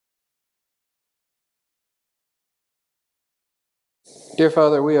Dear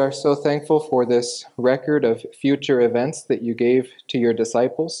Father, we are so thankful for this record of future events that you gave to your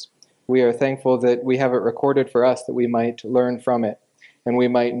disciples. We are thankful that we have it recorded for us, that we might learn from it, and we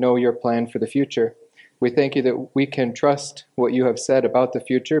might know your plan for the future. We thank you that we can trust what you have said about the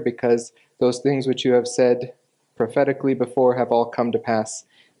future, because those things which you have said prophetically before have all come to pass,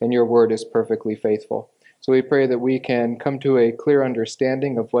 and your word is perfectly faithful. So we pray that we can come to a clear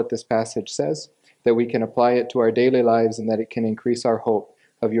understanding of what this passage says, that we can apply it to our daily lives, and that it can increase our hope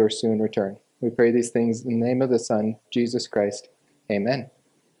of your soon return. We pray these things in the name of the Son, Jesus Christ. Amen.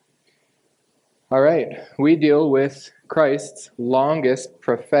 All right, we deal with Christ's longest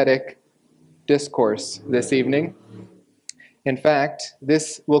prophetic discourse this evening. In fact,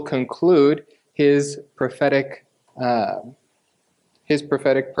 this will conclude his prophetic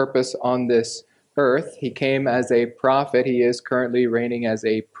purpose on this earth. He came as a prophet. He is currently reigning as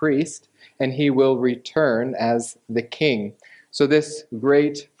a priest, and he will return as the king. So this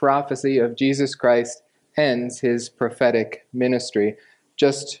great prophecy of Jesus Christ ends his prophetic ministry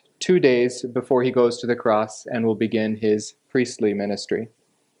just 2 days before he goes to the cross and will begin his priestly ministry.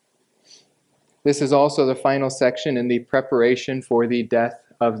 This is also the final section in the preparation for the death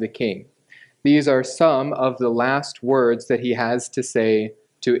of the king. These are some of the last words that he has to say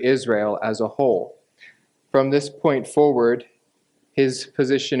to Israel as a whole. From this point forward, his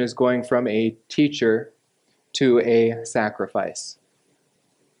position is going from a teacher to a sacrifice.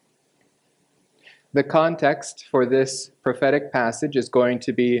 The context for this prophetic passage is going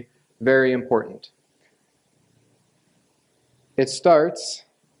to be very important. It starts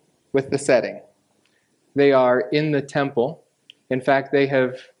with the setting. They are in the temple. In fact, they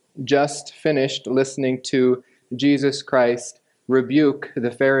have just finished listening to Jesus Christ rebuke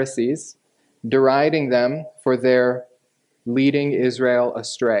the Pharisees, deriding them for their leading Israel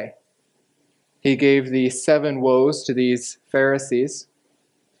astray. He gave the 7 woes to these Pharisees,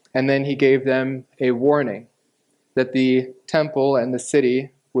 and then he gave them a warning that the temple and the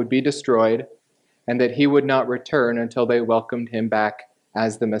city would be destroyed, and that he would not return until they welcomed him back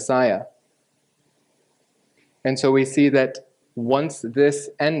as the Messiah. And so we see that once this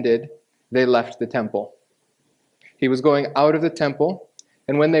ended, they left the temple. He was going out of the temple,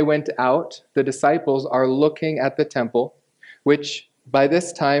 and when they went out, the disciples are looking at the temple, which by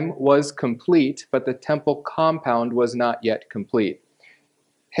this time was complete, but the temple compound was not yet complete.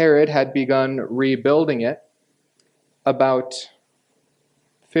 Herod had begun rebuilding it about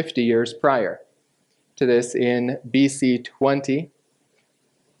 50 years prior to this, in BC 20.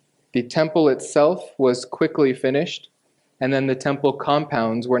 The temple itself was quickly finished, and then the temple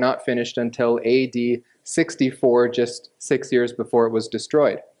compounds were not finished until AD 64, just 6 years before it was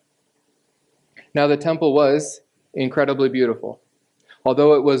destroyed. Now the temple was incredibly beautiful.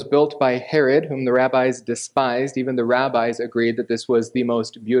 Although it was built by Herod, whom the rabbis despised, even the rabbis agreed that this was the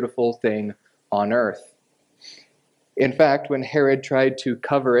most beautiful thing on earth. In fact, when Herod tried to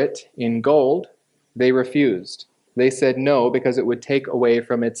cover it in gold, they refused. They said no, because it would take away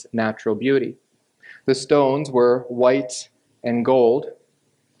from its natural beauty. The stones were white and gold,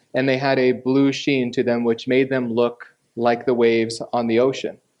 and they had a blue sheen to them, which made them look like the waves on the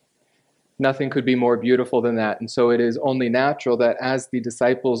ocean. Nothing could be more beautiful than that. And so it is only natural that as the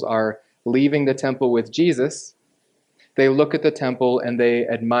disciples are leaving the temple with Jesus, they look at the temple and they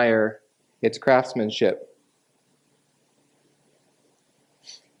admire its craftsmanship.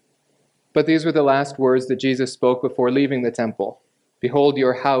 But these were the last words that Jesus spoke before leaving the temple. "Behold,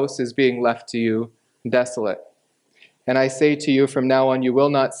 your house is being left to you desolate. And I say to you, from now on you will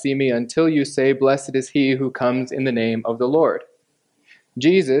not see me until you say, 'Blessed is he who comes in the name of the Lord.'"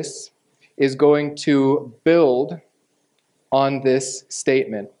 Jesus is going to build on this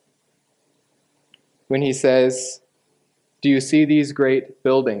statement when he says, "Do you see these great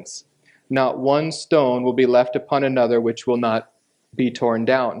buildings? Not one stone will be left upon another which will not be torn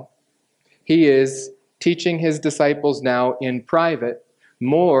down." He is teaching his disciples now in private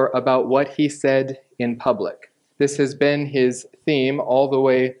more about what he said in public. This has been his theme all the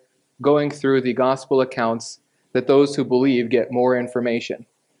way going through the gospel accounts, that those who believe get more information.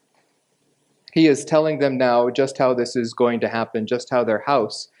 He is telling them now just how this is going to happen, just how their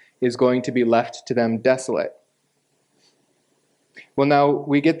house is going to be left to them desolate. Well, now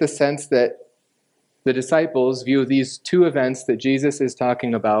we get the sense that the disciples view these 2 events that Jesus is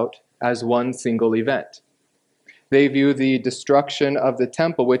talking about as one single event. They view the destruction of the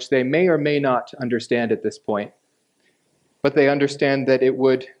temple, which they may or may not understand at this point, but they understand that it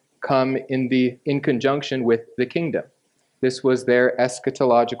would come in conjunction with the kingdom. This was their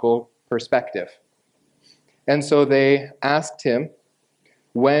eschatological perspective. And so they asked him,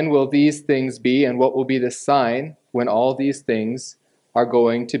 "When will these things be, and what will be the sign when all these things are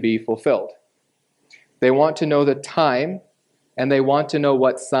going to be fulfilled. They want to know the time, and they want to know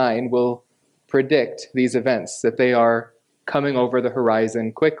what sign will predict these events, that they are coming over the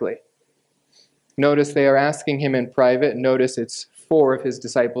horizon quickly. Notice they are asking him in private. Notice it's 4 of his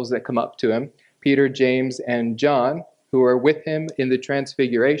disciples that come up to him, Peter, James, and John, who are with him in the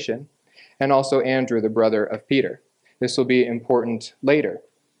transfiguration, and also Andrew, the brother of Peter. This will be important later.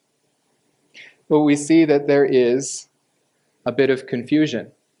 But we see that there is a bit of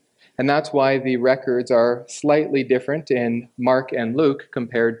confusion. And that's why the records are slightly different in Mark and Luke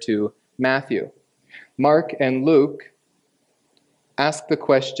compared to Matthew. Mark and Luke ask the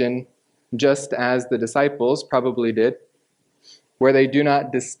question just as the disciples probably did, where they do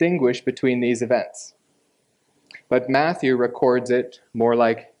not distinguish between these events. But Matthew records it more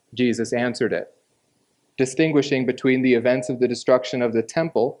like Jesus answered it, distinguishing between the events of the destruction of the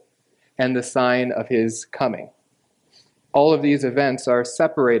temple and the sign of his coming. All of these events are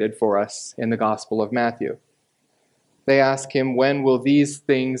separated for us in the Gospel of Matthew. They ask him, when will these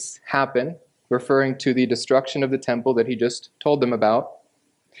things happen, referring to the destruction of the temple that he just told them about,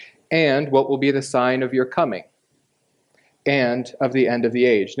 and what will be the sign of your coming, and of the end of the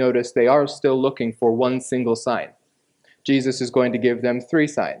age. Notice they are still looking for one single sign. Jesus is going to give them 3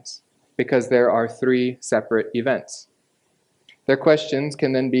 signs, because there are 3 separate events. Their questions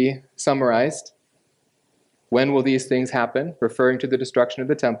can then be summarized. When will these things happen, referring to the destruction of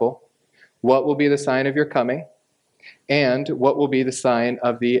the temple? What will be the sign of your coming? And what will be the sign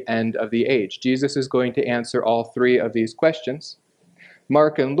of the end of the age? Jesus is going to answer all 3 of these questions.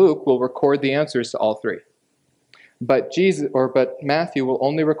 Mark and Luke will record the answers to all 3. But Matthew will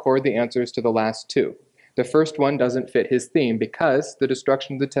only record the answers to the last 2. The first one doesn't fit his theme because the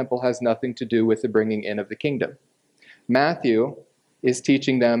destruction of the temple has nothing to do with the bringing in of the kingdom. Matthew is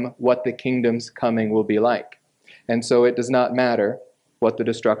teaching them what the kingdom's coming will be like. And so it does not matter what the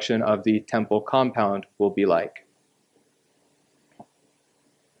destruction of the temple compound will be like.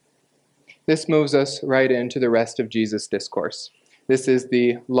 This moves us right into the rest of Jesus' discourse. This is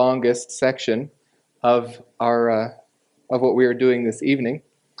the longest section of what we are doing this evening.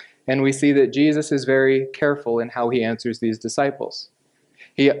 And we see that Jesus is very careful in how he answers these disciples.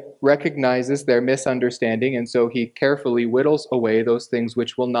 He recognizes their misunderstanding, and so he carefully whittles away those things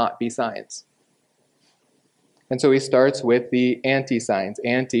which will not be signs. And so he starts with the anti-signs.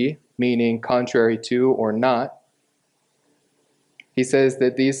 Anti, meaning contrary to or not. He says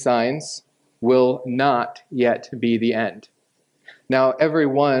that these signs will not yet be the end. Now, every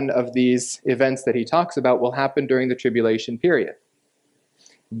one of these events that he talks about will happen during the tribulation period.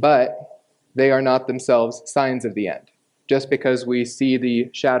 But they are not themselves signs of the end. Just because we see the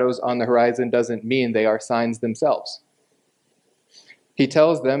shadows on the horizon doesn't mean they are signs themselves. He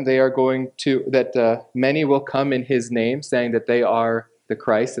tells them that many will come in his name, saying that they are the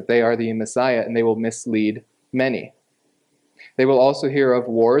Christ, that they are the Messiah, and they will mislead many. They will also hear of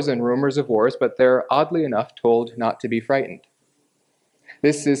wars and rumors of wars, but they're oddly enough told not to be frightened.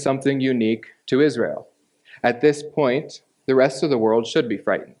 This is something unique to Israel. At this point, the rest of the world should be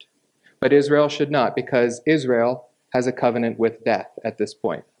frightened. But Israel should not, because Israel has a covenant with death at this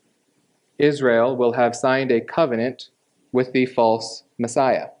point. Israel will have signed a covenant with the false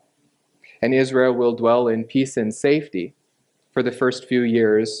Messiah. And Israel will dwell in peace and safety for the first few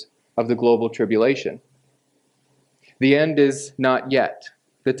years of the global tribulation. The end is not yet.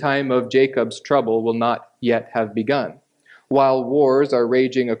 The time of Jacob's trouble will not yet have begun. While wars are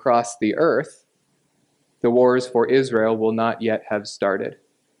raging across the earth, the wars for Israel will not yet have started.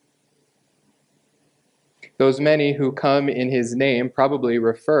 Those many who come in his name probably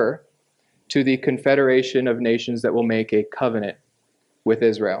refer to the confederation of nations that will make a covenant with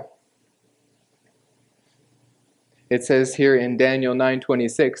Israel. It says here in Daniel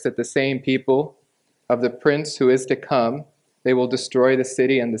 9:26 that the same people of the prince who is to come, they will destroy the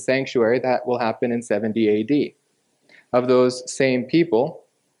city and the sanctuary. That will happen in 70 AD. Of those same people,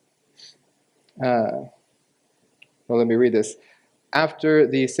 let me read this. After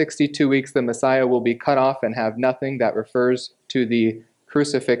the 62 weeks, the Messiah will be cut off and have nothing. That refers to the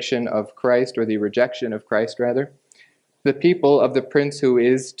crucifixion of Christ, or the rejection of Christ, rather. The people of the prince who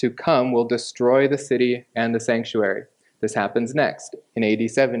is to come will destroy the city and the sanctuary. This happens next, in AD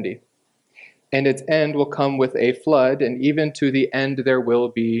 70. And its end will come with a flood, and even to the end there will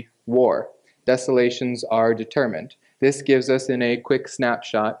be war. Desolations are determined. This gives us, in a quick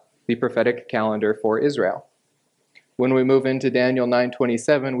snapshot, the prophetic calendar for Israel. When we move into Daniel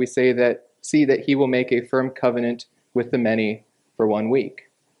 9:27, we see that he will make a firm covenant with the many for 1 week.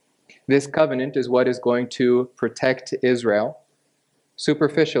 This covenant is what is going to protect Israel,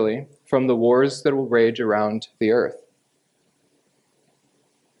 superficially, from the wars that will rage around the earth.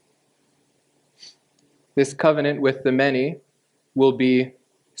 This covenant with the many will be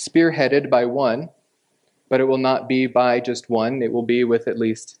spearheaded by one, but it will not be by just one. It will be with at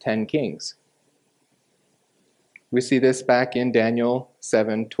least 10 kings. We see this back in Daniel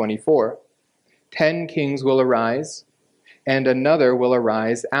 7:24. 10 kings will arise, and another will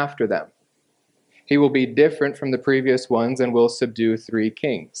arise after them. He will be different from the previous ones and will subdue 3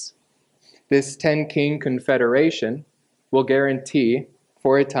 kings. This 10-king confederation will guarantee,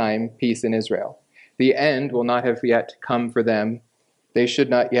 for a time, peace in Israel. The end will not have yet come for them. They should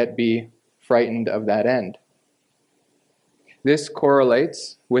not yet be frightened of that end. This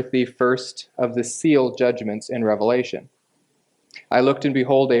correlates with the first of the seal judgments in Revelation. I looked, and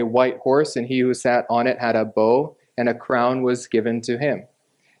behold, a white horse, and he who sat on it had a bow, and a crown was given to him.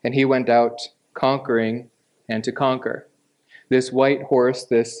 And he went out conquering and to conquer. This white horse,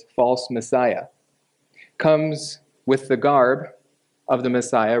 this false Messiah, comes with the garb of the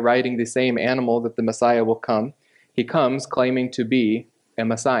Messiah, riding the same animal that the Messiah will come. He comes claiming to be a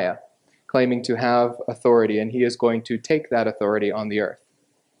Messiah, claiming to have authority, and he is going to take that authority on the earth.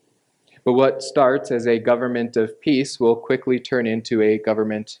 But what starts as a government of peace will quickly turn into a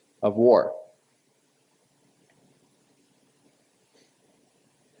government of war.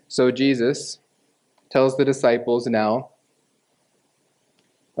 So Jesus tells the disciples now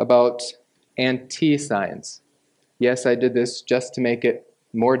about anti-signs. Yes, I did this just to make it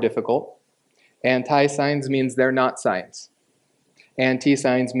more difficult. Anti-signs means they're not signs.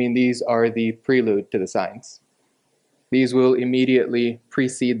 Anti-signs mean these are the prelude to the signs. These will immediately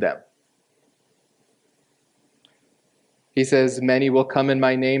precede them. He says, many will come in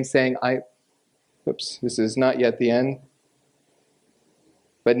my name saying, this is not yet the end.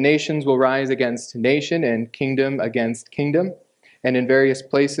 But nations will rise against nation and kingdom against kingdom. And in various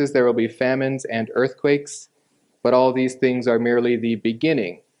places there will be famines and earthquakes. But all these things are merely the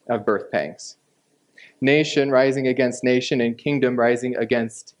beginning of birth pangs. Nation rising against nation and kingdom rising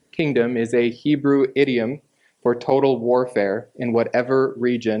against kingdom is a Hebrew idiom for total warfare in whatever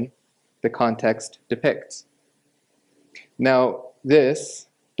region the context depicts. Now, this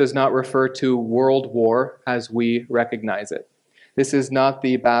does not refer to world war as we recognize it. This is not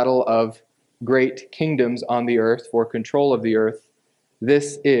the battle of great kingdoms on the earth for control of the earth.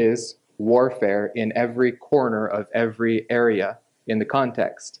 This is warfare in every corner of every area in the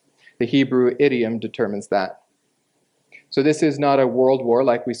context. The Hebrew idiom determines that. So this is not a world war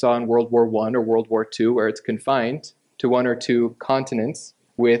like we saw in World War I or World War II, where it's confined to 1 or 2 continents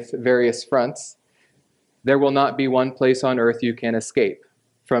with various fronts. There will not be one place on earth you can escape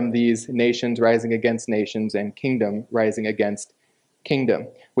from these nations rising against nations and kingdom rising against kingdom.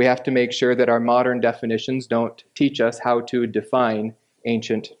 We have to make sure that our modern definitions don't teach us how to define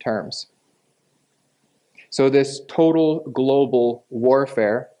ancient terms. So this total global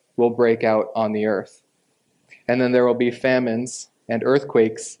warfare will break out on the earth. And then there will be famines and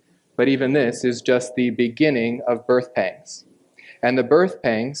earthquakes, but even this is just the beginning of birth pangs. And the birth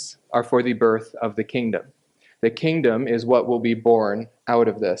pangs are for the birth of the kingdom. The kingdom is what will be born out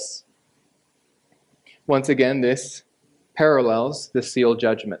of this. Once again, this parallels the seal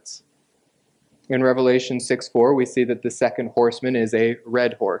judgments. In Revelation 6:4, we see that the second horseman is a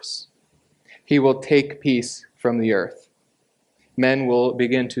red horse. He will take peace from the earth. Men will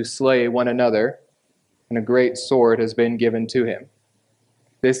begin to slay one another, and a great sword has been given to him.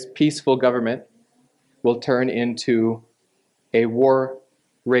 This peaceful government will turn into a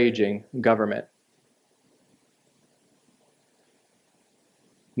war-raging government.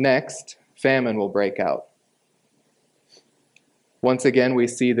 Next, famine will break out. Once again, we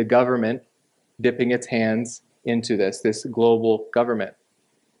see the government dipping its hands into this global government.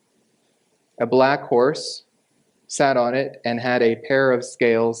 A black horse sat on it and had a pair of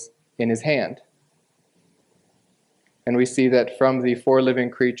scales in his hand. And we see that from the 4 living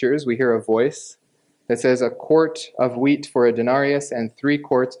creatures, we hear a voice that says, 1 quart of wheat for a denarius and 3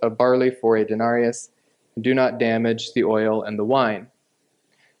 quarts of barley for a denarius. Do not damage the oil and the wine.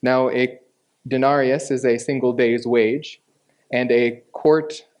 Now, a denarius is a single day's wage, and a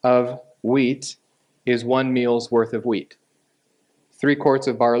quart of wheat is 1 meal's worth of wheat. 3 quarts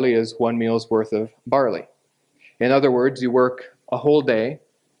of barley is 1 meal's worth of barley. In other words, you work a whole day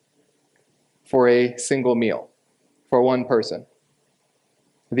for a single meal, for one person.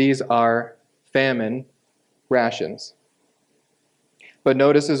 These are famine rations. But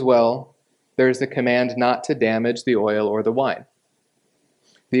notice as well, there's the command not to damage the oil or the wine.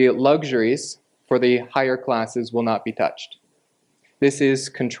 The luxuries for the higher classes will not be touched. This is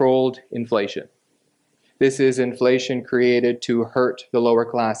controlled inflation. This is inflation created to hurt the lower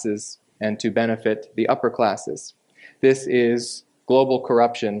classes and to benefit the upper classes. This is global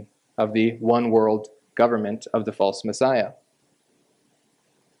corruption of the one world government of the false Messiah.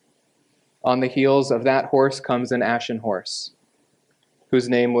 On the heels of that horse comes an ashen horse, whose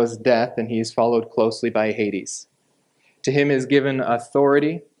name was Death, and he is followed closely by Hades. To him is given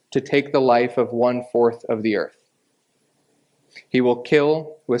authority to take the life of 1/4 of the earth. He will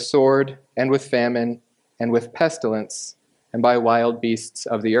kill with sword and with famine and with pestilence and by wild beasts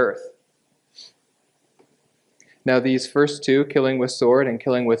of the earth. Now these first two, killing with sword and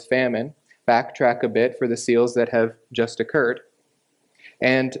killing with famine, backtrack a bit for the seals that have just occurred.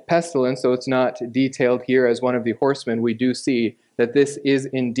 And pestilence, though it's not detailed here as one of the horsemen, we do see that this is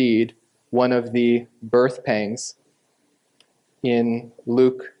indeed one of the birth pangs in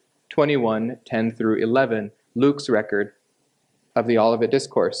Luke 21:10 through 11, Luke's record of the Olivet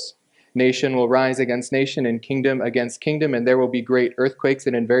Discourse. Nation will rise against nation and kingdom against kingdom, and there will be great earthquakes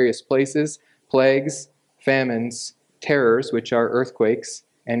and in various places, plagues, famines, terrors, which are earthquakes,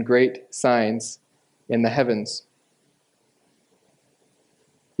 and great signs in the heavens.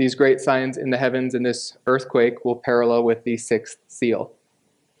 These great signs in the heavens and this earthquake will parallel with the sixth seal.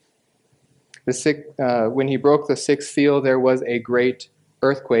 When he broke the sixth seal, there was a great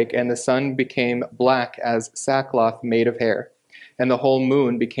earthquake, and the sun became black as sackcloth made of hair, and the whole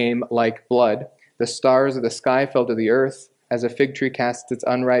moon became like blood. The stars of the sky fell to the earth, as a fig tree casts its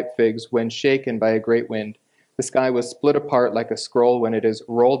unripe figs when shaken by a great wind. The sky was split apart like a scroll when it is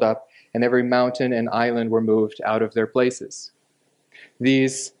rolled up, and every mountain and island were moved out of their places.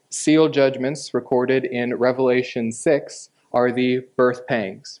 These seal judgments recorded in Revelation 6 are the birth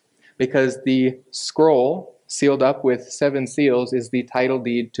pangs, because the scroll sealed up with 7 seals is the title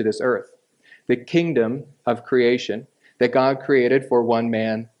deed to this earth, the kingdom of creation that God created for one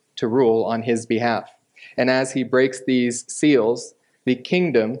man to rule on his behalf. And as he breaks these seals, the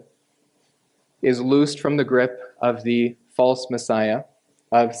kingdom is loosed from the grip of the false Messiah,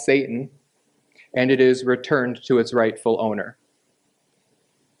 of Satan, and it is returned to its rightful owner.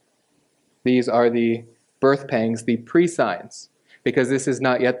 These are the birth pangs, the pre-signs, because this is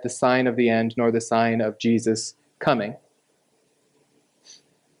not yet the sign of the end, nor the sign of Jesus coming.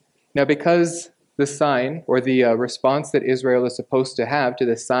 Now, because the sign, or the response that Israel is supposed to have to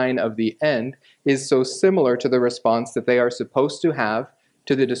the sign of the end, is so similar to the response that they are supposed to have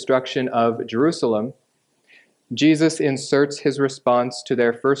to the destruction of Jerusalem, Jesus inserts his response to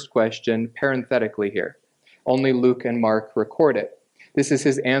their first question parenthetically here. Only Luke and Mark record it. This is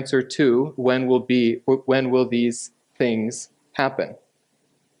his answer to when will these things happen?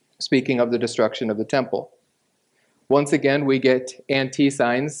 Speaking of the destruction of the temple. Once again, we get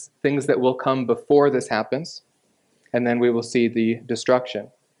anti-signs, things that will come before this happens, and then we will see the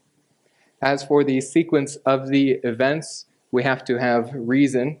destruction. As for the sequence of the events, we have to have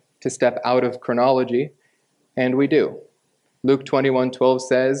reason to step out of chronology, and we do. Luke 21:12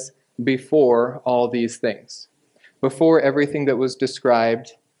 says, before all these things. Before everything that was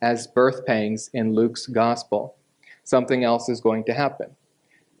described as birth pangs in Luke's gospel, something else is going to happen.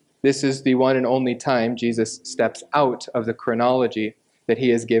 This is the one and only time Jesus steps out of the chronology that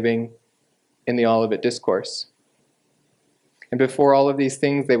he is giving in the Olivet Discourse. And before all of these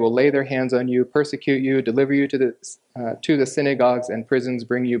things, they will lay their hands on you, persecute you, deliver you to the synagogues and prisons,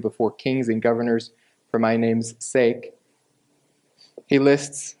 bring you before kings and governors for my name's sake. He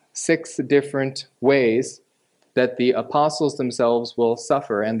lists 6 different ways that the apostles themselves will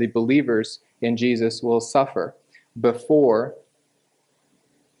suffer and the believers in Jesus will suffer before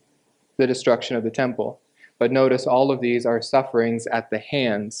the destruction of the temple. But notice all of these are sufferings at the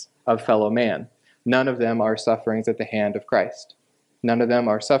hands of fellow man. None of them are sufferings at the hand of Christ. None of them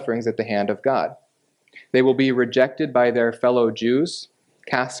are sufferings at the hand of God. They will be rejected by their fellow Jews,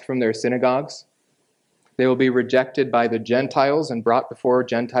 cast from their synagogues. They will be rejected by the Gentiles and brought before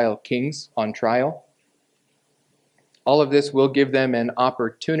Gentile kings on trial. All of this will give them an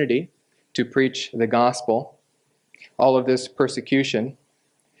opportunity to preach the gospel. All of this persecution,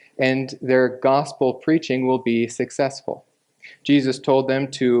 and their gospel preaching will be successful. Jesus told them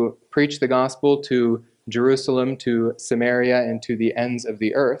to preach the gospel to Jerusalem, to Samaria, and to the ends of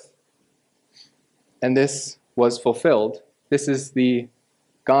the earth. And this was fulfilled. This is the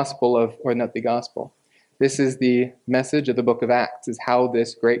gospel of, or not the gospel. This is the message of the book of Acts, is how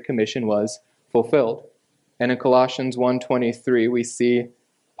this great commission was fulfilled. And in Colossians 1:23, we see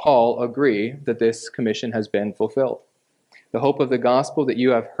Paul agree that this commission has been fulfilled. The hope of the gospel that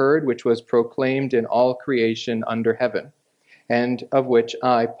you have heard, which was proclaimed in all creation under heaven, and of which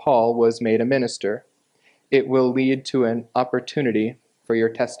I, Paul, was made a minister. It will lead to an opportunity for your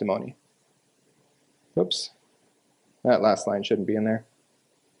testimony. Oops, that last line shouldn't be in there.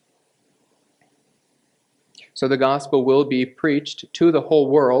 So the gospel will be preached to the whole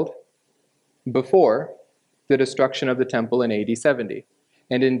world, before the destruction of the temple in AD 70.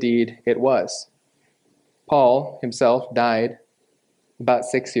 And indeed, it was. Paul himself died about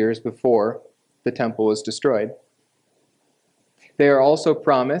 6 years before the temple was destroyed. They are also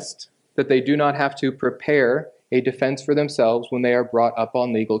promised that they do not have to prepare a defense for themselves when they are brought up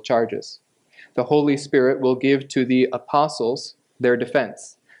on legal charges. The Holy Spirit will give to the apostles their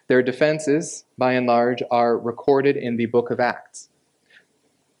defense. Their defenses, by and large, are recorded in the book of Acts.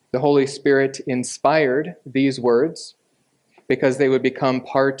 The Holy Spirit inspired these words because they would become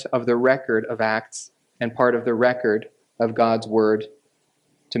part of the record of Acts and part of the record of God's word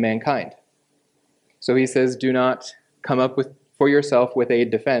to mankind. So he says, do not come up for yourself with a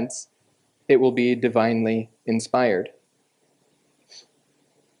defense. It will be divinely inspired.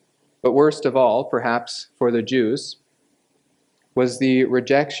 But worst of all, perhaps for the Jews, was the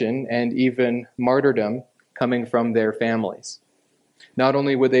rejection and even martyrdom coming from their families. Not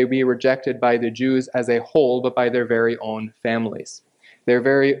only would they be rejected by the Jews as a whole, but by their very own families.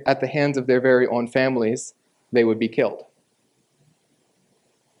 At the hands of their very own families, they would be killed.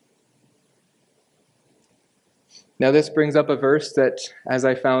 Now this brings up a verse that, as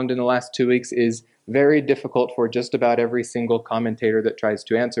I found in the last 2 weeks, is very difficult for just about every single commentator that tries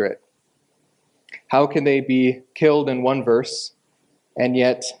to answer it. How can they be killed in one verse and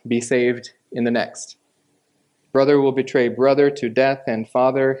yet be saved in the next? Brother will betray brother to death, and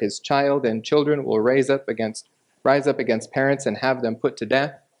father his child, and children will rise up against parents and have them put to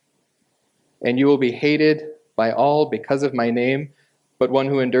death. And you will be hated by all because of my name, but one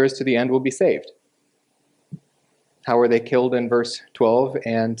who endures to the end will be saved. How are they killed in verse 12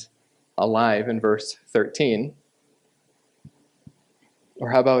 and alive in verse 13?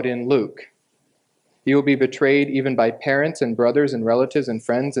 Or how about in Luke? You will be betrayed even by parents and brothers and relatives and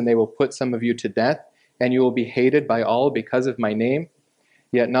friends, and they will put some of you to death, and you will be hated by all because of my name,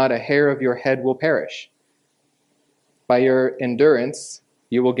 yet not a hair of your head will perish. By your endurance,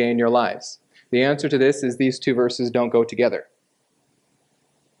 you will gain your lives. The answer to this is these two verses don't go together.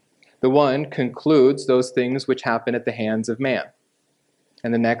 The one concludes those things which happen at the hands of man,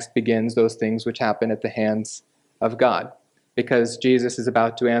 and the next begins those things which happen at the hands of God, because Jesus is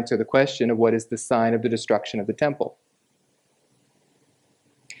about to answer the question of what is the sign of the destruction of the temple.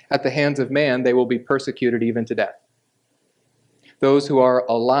 At the hands of man, they will be persecuted even to death. Those who are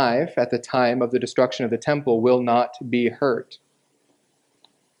alive at the time of the destruction of the temple will not be hurt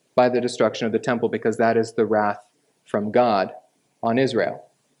by the destruction of the temple, because that is the wrath from God on Israel.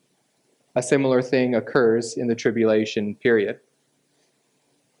 A similar thing occurs in the tribulation period.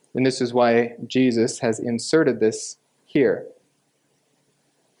 And this is why Jesus has inserted this here.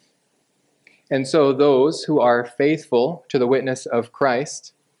 And so those who are faithful to the witness of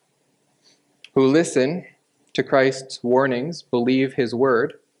Christ, who listen to Christ's warnings, believe his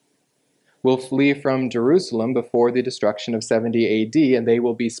word, will flee from Jerusalem before the destruction of 70 AD, and they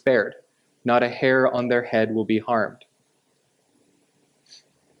will be spared. Not a hair on their head will be harmed.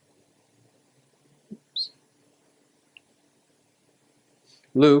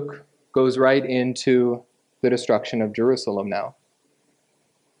 Luke goes right into the destruction of Jerusalem now.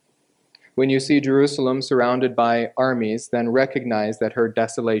 When you see Jerusalem surrounded by armies, then recognize that her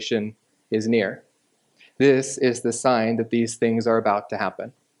desolation is near. This is the sign that these things are about to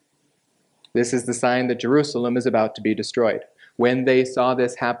happen. This is the sign that Jerusalem is about to be destroyed. When they saw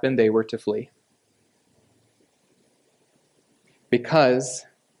this happen, they were to flee. Because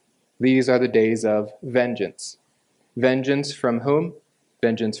these are the days of vengeance. Vengeance from whom?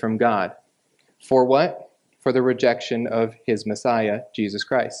 Vengeance from God. For what? For the rejection of his Messiah, Jesus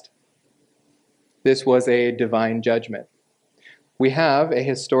Christ. This was a divine judgment. We have a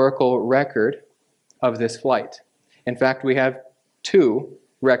historical record of this flight. In fact, we have two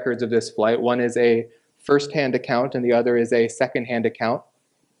records of this flight. One is a first-hand account, and the other is a second-hand account.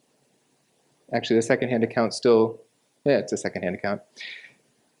 Actually, the second-hand account it's a second-hand account.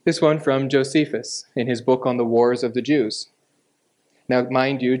 This one from Josephus in his book on the Wars of the Jews. Now,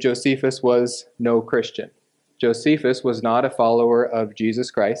 mind you, Josephus was no Christian. Josephus was not a follower of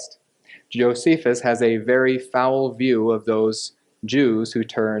Jesus Christ. Josephus has a very foul view of those Jews who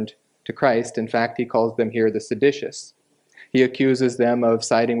turned to Christ. In fact, he calls them here the seditious. He accuses them of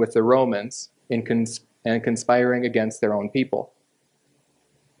siding with the Romans and conspiring against their own people.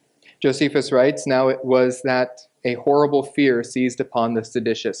 Josephus writes, "Now it was that a horrible fear seized upon the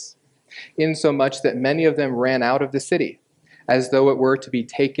seditious, insomuch that many of them ran out of the city, as though it were to be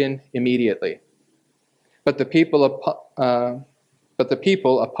taken immediately. But the people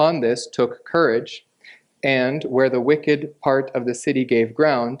upon this took courage, and where the wicked part of the city gave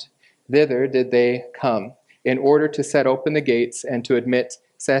ground, thither did they come, in order to set open the gates and to admit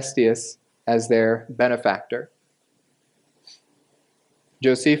Cestius as their benefactor.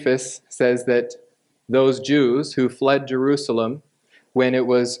 Josephus says that those Jews who fled Jerusalem when it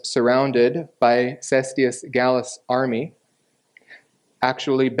was surrounded by Cestius Gallus' army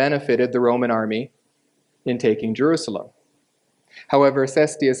actually benefited the Roman army in taking Jerusalem. However,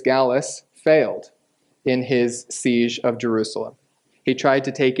 Cestius Gallus failed in his siege of Jerusalem. He tried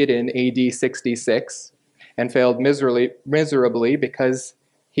to take it in AD 66 and failed miserably because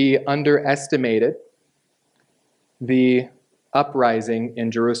he underestimated the uprising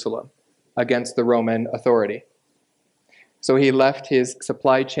in Jerusalem against the Roman authority. So he left his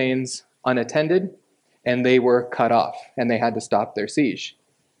supply chains unattended, and they were cut off, and they had to stop their siege,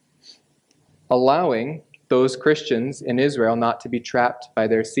 allowing those Christians in Israel not to be trapped by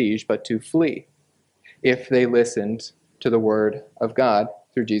their siege, but to flee if they listened to the word of God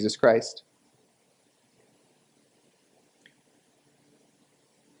through Jesus Christ.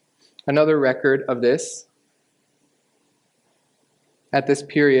 Another record of this, at this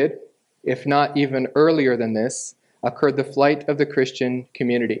period, if not even earlier than this, occurred the flight of the Christian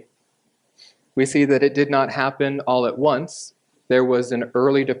community. We see that it did not happen all at once. There was an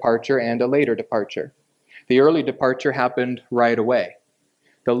early departure and a later departure. The early departure happened right away.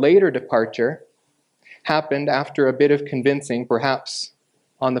 The later departure happened after a bit of convincing, perhaps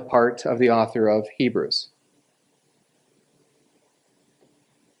on the part of the author of Hebrews.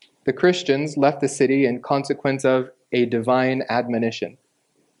 The Christians left the city in consequence of a divine admonition.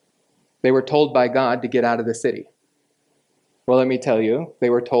 They were told by God to get out of the city. Well, let me tell you,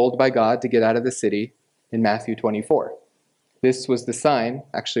 they were told by God to get out of the city in Matthew 24. This was the sign,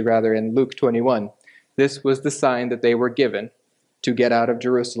 in Luke 21, this was the sign that they were given to get out of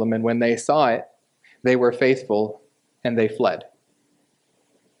Jerusalem. And when they saw it, they were faithful and they fled.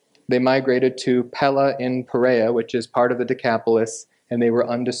 They migrated to Pella in Perea, which is part of the Decapolis, and they were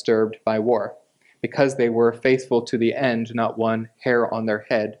undisturbed by war. Because they were faithful to the end, not one hair on their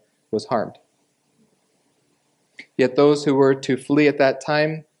head was harmed. Yet those who were to flee at that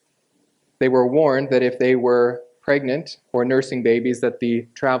time, they were warned that if they were pregnant or nursing babies, that the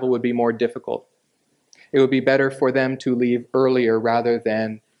travel would be more difficult. It would be better for them to leave earlier rather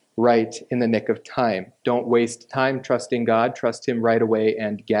than right in the nick of time. Don't waste time trusting God. Trust Him right away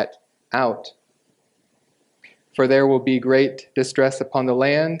and get out. For there will be great distress upon the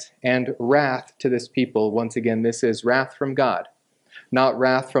land and wrath to this people. Once again, this is wrath from God, not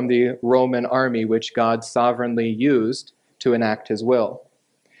wrath from the Roman army, which God sovereignly used to enact His will.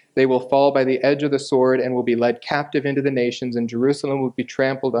 They will fall by the edge of the sword and will be led captive into the nations, and Jerusalem will be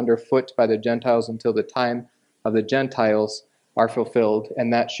trampled underfoot by the Gentiles until the time of the Gentiles are fulfilled.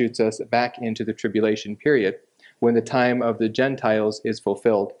 And that shoots us back into the tribulation period, when the time of the Gentiles is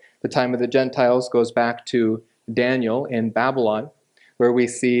fulfilled. The time of the Gentiles goes back to Daniel in Babylon, where we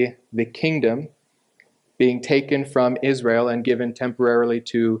see the kingdom being taken from Israel and given temporarily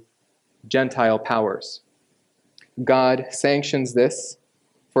to Gentile powers. God sanctions this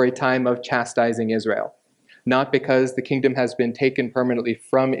for a time of chastising Israel, not because the kingdom has been taken permanently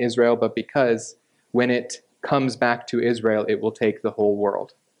from Israel, but because when it comes back to Israel, it will take the whole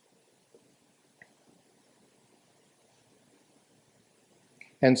world.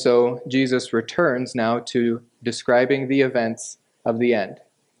 And so Jesus returns now to describing the events of the end.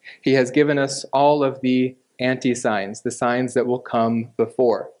 He has given us all of the anti-signs, the signs that will come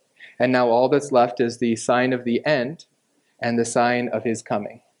before. And now all that's left is the sign of the end and the sign of His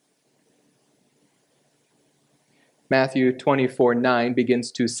coming. Matthew 24:9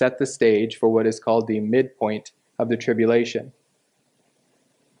 begins to set the stage for what is called the midpoint of the tribulation.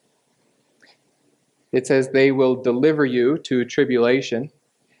 It says, "They will deliver you to tribulation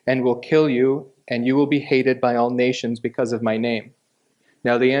and will kill you, and you will be hated by all nations because of my name."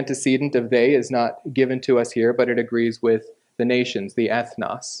 Now, the antecedent of they is not given to us here, but it agrees with the nations, the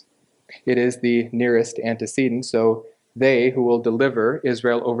ethnos. It is the nearest antecedent, so they who will deliver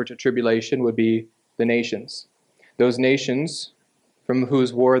Israel over to tribulation would be the nations. Those nations from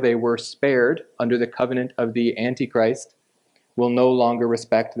whose war they were spared under the covenant of the Antichrist will no longer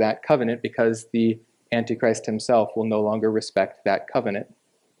respect that covenant, because the Antichrist himself will no longer respect that covenant.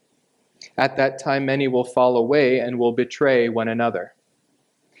 At that time, many will fall away and will betray one another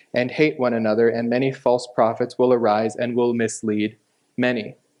and hate one another, and many false prophets will arise and will mislead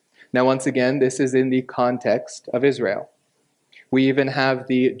many. Now, once again, this is in the context of Israel. We even have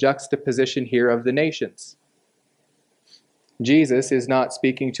the juxtaposition here of the nations. Jesus is not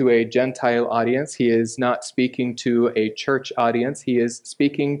speaking to a Gentile audience. He is not speaking to a church audience. He is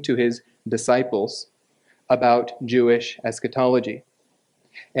speaking to His disciples about Jewish eschatology.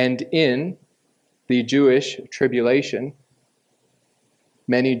 And in the Jewish tribulation,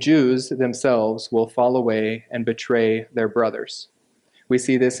 Many Jews themselves will fall away and betray their brothers. We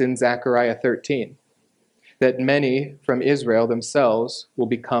see this in Zechariah 13, that many from Israel themselves will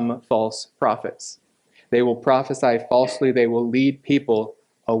become false prophets. They will prophesy falsely. They will lead people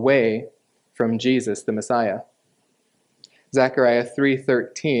away from Jesus, the Messiah. Zechariah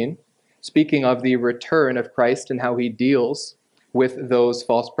 3:13, speaking of the return of Christ and how he deals with those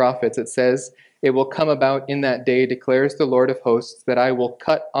false prophets, it says, "It will come about in that day, declares the Lord of hosts, that I will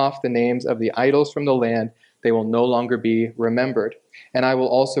cut off the names of the idols from the land. They will no longer be remembered. And I will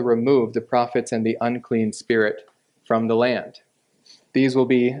also remove the prophets and the unclean spirit from the land." These will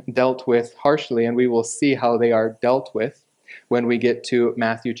be dealt with harshly, and we will see how they are dealt with when we get to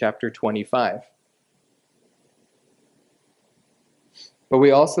Matthew chapter 25. But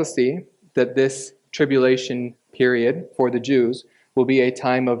we also see that this tribulation period for the Jews will be a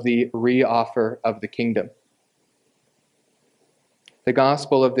time of the reoffer of the kingdom. The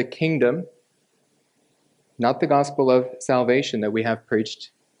gospel of the kingdom, not the gospel of salvation that we have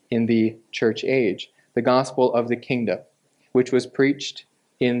preached in the church age, the gospel of the kingdom, which was preached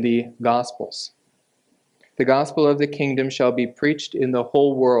in the Gospels. The gospel of the kingdom shall be preached in the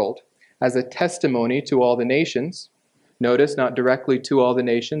whole world as a testimony to all the nations. Notice, not directly to all the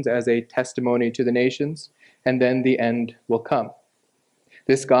nations, as a testimony to the nations, and then the end will come.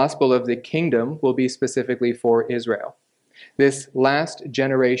 This gospel of the kingdom will be specifically for Israel. This last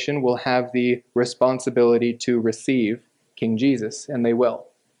generation will have the responsibility to receive King Jesus, and they will.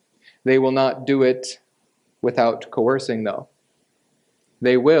 They will not do it without coercing, though.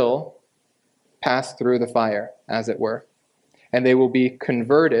 They will pass through the fire, as it were, and they will be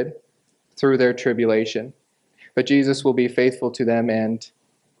converted through their tribulation. But Jesus will be faithful to them and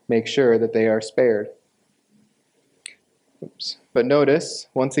make sure that they are spared. But notice,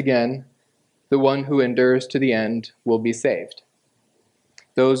 once again, the one who endures to the end will be saved.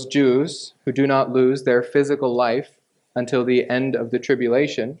 Those Jews who do not lose their physical life until the end of the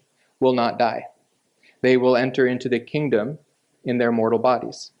tribulation will not die. They will enter into the kingdom in their mortal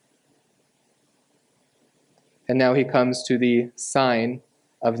bodies. And now he comes to the sign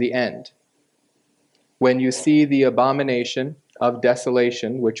of the end. When you see the abomination of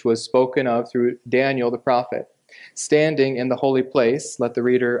desolation, which was spoken of through Daniel the prophet, standing in the holy place, let the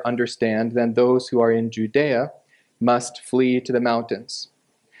reader understand, then those who are in Judea must flee to the mountains.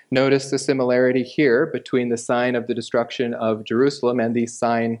 Notice the similarity here between the sign of the destruction of Jerusalem and the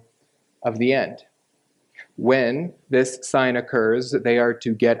sign of the end. When this sign occurs, they are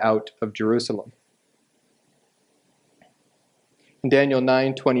to get out of Jerusalem. In Daniel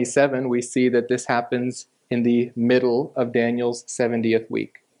 9:27, we see that this happens in the middle of Daniel's 70th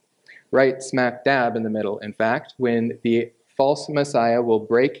week. Right smack dab in the middle, in fact, when the false Messiah will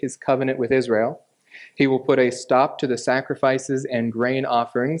break his covenant with Israel. He will put a stop to the sacrifices and grain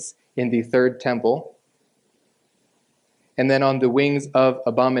offerings in the third temple. And then on the wings of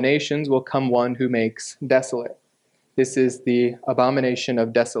abominations will come one who makes desolate. This is the abomination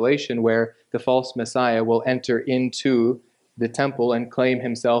of desolation, where the false Messiah will enter into the temple and claim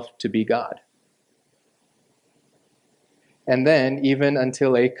himself to be God. And then even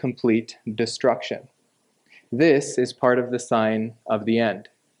until a complete destruction. This is part of the sign of the end.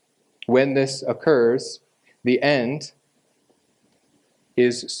 When this occurs, the end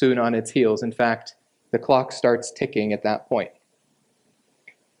is soon on its heels. In fact, the clock starts ticking at that point.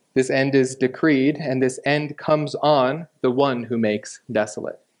 This end is decreed, and this end comes on the one who makes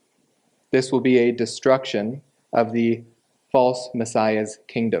desolate. This will be a destruction of the false Messiah's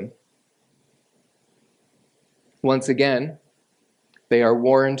kingdom. Once again, they are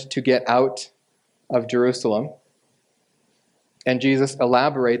warned to get out of Jerusalem, and Jesus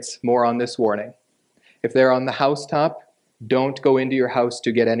elaborates more on this warning. If they're on the housetop, don't go into your house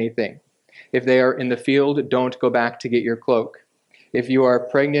to get anything. If they are in the field, don't go back to get your cloak. If you are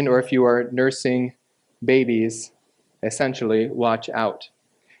pregnant or if you are nursing babies, essentially, watch out.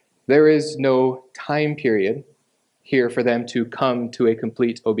 There is no time period here for them to come to a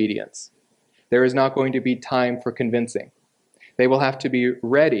complete obedience. There is not going to be time for convincing. They will have to be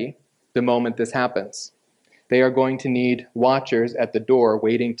ready the moment this happens. They are going to need watchers at the door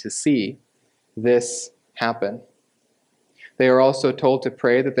waiting to see this happen. They are also told to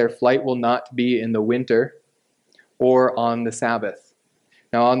pray that their flight will not be in the winter or on the Sabbath.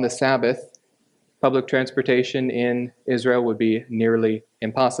 Now, on the Sabbath, public transportation in Israel would be nearly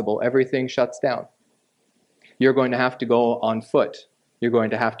impossible. Everything shuts down. You're going to have to go on foot. You're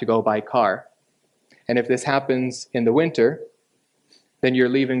going to have to go by car. And if this happens in the winter, then you're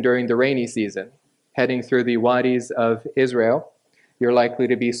leaving during the rainy season, heading through the wadis of Israel. You're likely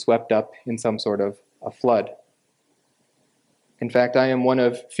to be swept up in some sort of a flood. In fact, I am one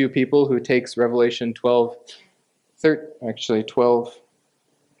of few people who takes Revelation 12,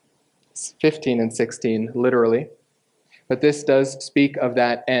 15 and 16 literally. But this does speak of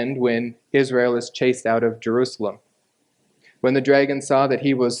that end when Israel is chased out of Jerusalem. When the dragon saw that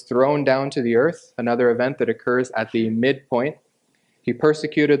he was thrown down to the earth, another event that occurs at the midpoint, he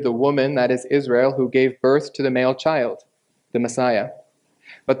persecuted the woman, that is Israel, who gave birth to the male child, the Messiah.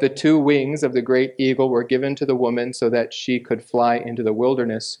 But the two wings of the great eagle were given to the woman so that she could fly into the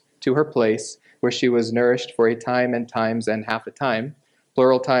wilderness to her place, where she was nourished for a time and times and half a time.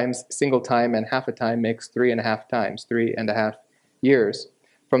 Plural times, single time, and half a time makes 3.5 times, 3.5 years,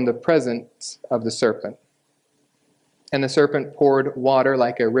 from the presence of the serpent. And the serpent poured water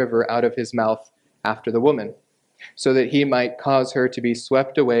like a river out of his mouth after the woman, so that he might cause her to be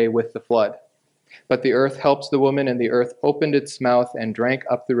swept away with the flood. But the earth helped the woman, and the earth opened its mouth and drank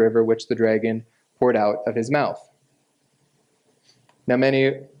up the river which the dragon poured out of his mouth. Now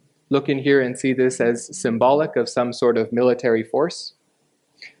many look in here and see this as symbolic of some sort of military force.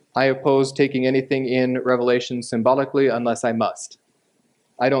 I oppose taking anything in Revelation symbolically unless I must.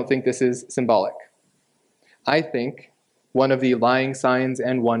 I don't think this is symbolic. I think one of the lying signs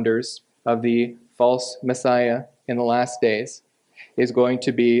and wonders of the false Messiah in the last days is going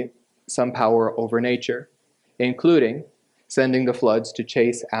to be some power over nature, including sending the floods to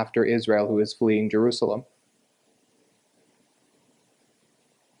chase after Israel, who is fleeing Jerusalem.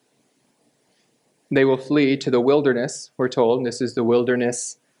 They will flee to the wilderness, we're told, and this is the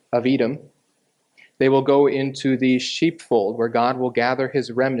wilderness of Edom. They will go into the sheepfold, where God will gather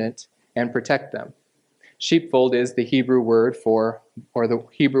his remnant and protect them. Sheepfold is the Hebrew word for, or the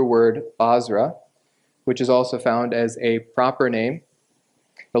Hebrew word Basra, which is also found as a proper name.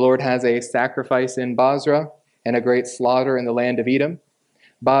 The Lord has a sacrifice in Basra and a great slaughter in the land of Edom.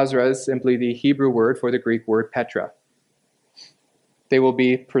 Basra is simply the Hebrew word for the Greek word Petra. They will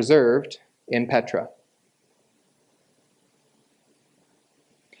be preserved in Petra.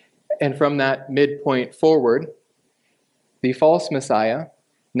 And from that midpoint forward, the false Messiah,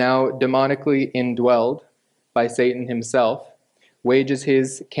 now demonically indwelled by Satan himself, wages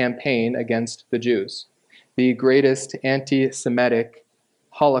his campaign against the Jews, the greatest anti-Semitic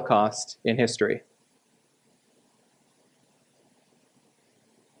Holocaust in history.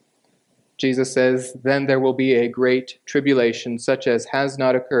 Jesus says, "Then there will be a great tribulation, such as has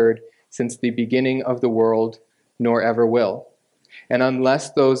not occurred since the beginning of the world, nor ever will. And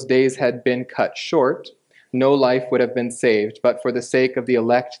unless those days had been cut short, no life would have been saved. But for the sake of the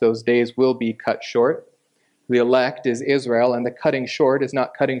elect, those days will be cut short." The elect is Israel, and the cutting short is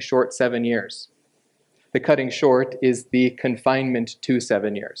not cutting short 7 years. The cutting short is the confinement to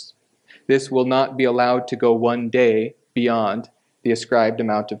 7 years. This will not be allowed to go one day beyond the ascribed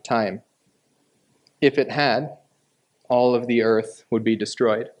amount of time. If it had, all of the earth would be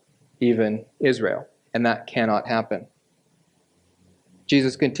destroyed, even Israel, and that cannot happen.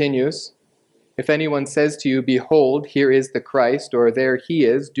 Jesus continues, "If anyone says to you, 'Behold, here is the Christ,' or 'There he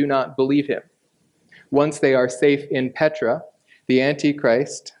is,' do not believe him. Once they are safe in Petra, the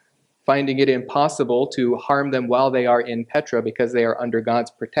Antichrist, finding it impossible to harm them while they are in Petra because they are under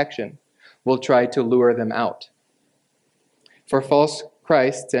God's protection, will try to lure them out. For false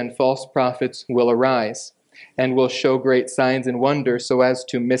Christs and false prophets will arise and will show great signs and wonders so as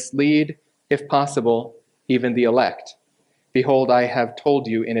to mislead, if possible, even the elect. Behold, I have told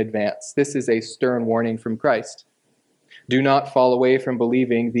you in advance." This is a stern warning from Christ. Do not fall away from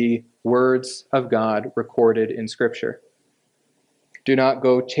believing the words of God recorded in Scripture. Do not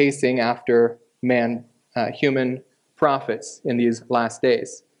go chasing after human prophets in these last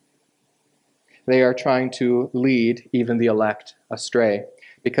days. They are trying to lead even the elect astray,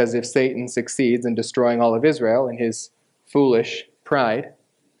 because if Satan succeeds in destroying all of Israel in his foolish pride,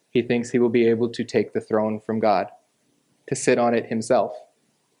 he thinks he will be able to take the throne from God, to sit on it himself.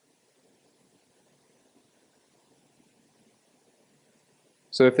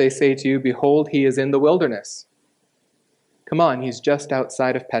 So if they say to you, "Behold, he is in the wilderness," come on, he's just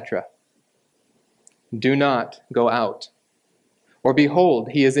outside of Petra. Do not go out. Or "Behold,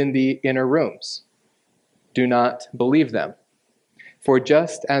 he is in the inner rooms." Do not believe them. For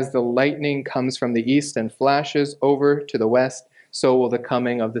just as the lightning comes from the east and flashes over to the west, so will the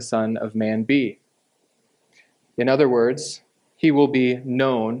coming of the Son of Man be. In other words, he will be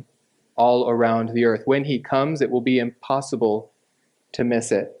known all around the earth. When he comes, it will be impossible to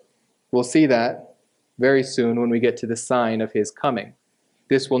miss it. We'll see that very soon when we get to the sign of his coming.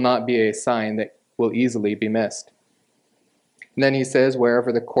 This will not be a sign that will easily be missed. And then he says,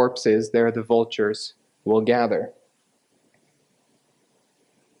 "Wherever the corpse is, there the vultures will gather."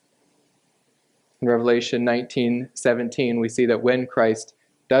 In Revelation 19:17, we see that when Christ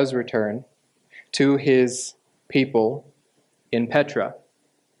does return to his people in Petra,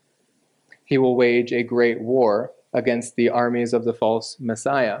 he will wage a great war against the armies of the false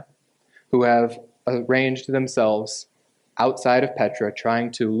Messiah, who have arranged themselves outside of Petra,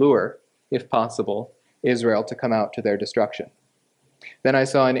 trying to lure, if possible, Israel to come out to their destruction. Then I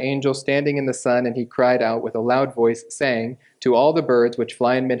saw an angel standing in the sun, and he cried out with a loud voice, saying, "To all the birds which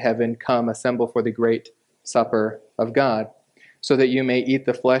fly in mid-heaven, come, assemble for the great supper of God, so that you may eat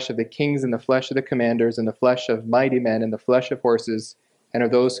the flesh of the kings, and the flesh of the commanders, and the flesh of mighty men, and the flesh of horses, and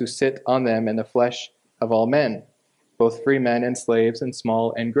of those who sit on them, and the flesh of all men, both free men and slaves, and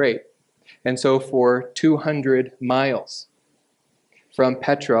small and great." And so for 200 miles, from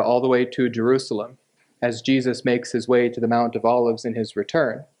Petra all the way to Jerusalem, as Jesus makes his way to the Mount of Olives in his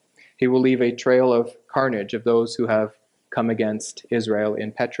return, he will leave a trail of carnage of those who have come against Israel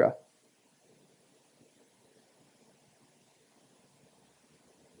in Petra.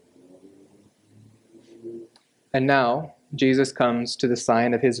 And now, Jesus comes to the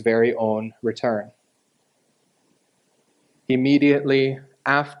sign of his very own return. Immediately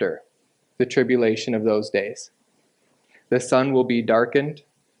after the tribulation of those days, the sun will be darkened,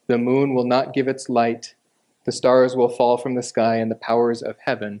 the moon will not give its light, the stars will fall from the sky, and the powers of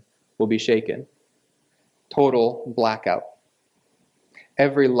heaven will be shaken. Total blackout.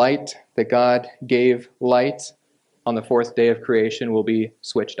 Every light that God gave light on the fourth day of creation will be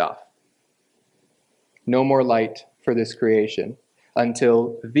switched off. No more light for this creation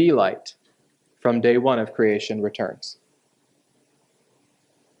until the light from day one of creation returns.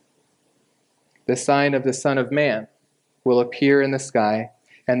 The sign of the Son of Man will appear in the sky,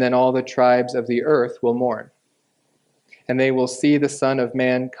 and then all the tribes of the earth will mourn. And they will see the Son of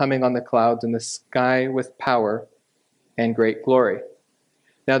Man coming on the clouds in the sky with power and great glory.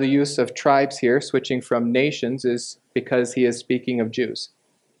 Now, the use of tribes here, switching from nations, is because he is speaking of Jews.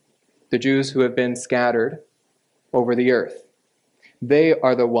 The Jews who have been scattered over the earth. They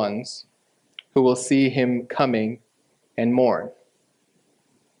are the ones who will see him coming and mourn.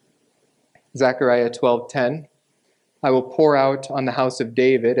 Zechariah 12:10, "I will pour out on the house of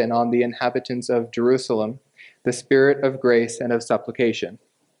David and on the inhabitants of Jerusalem the spirit of grace and of supplication,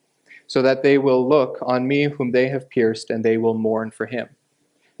 so that they will look on me whom they have pierced, and they will mourn for him.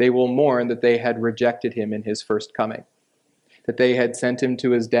 They will mourn that they had rejected him in his first coming, that they had sent him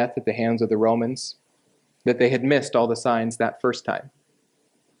to his death at the hands of the Romans, that they had missed all the signs that first time.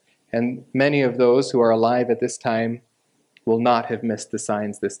 And many of those who are alive at this time will not have missed the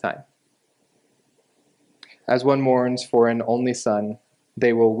signs this time. As one mourns for an only son,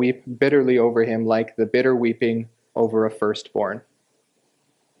 they will weep bitterly over him like the bitter weeping over a firstborn."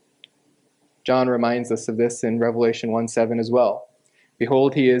 John reminds us of this in Revelation 1:7 as well.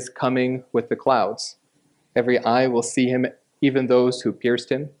 "Behold, he is coming with the clouds. Every eye will see him, even those who pierced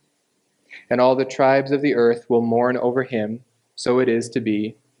him. And all the tribes of the earth will mourn over him. So it is to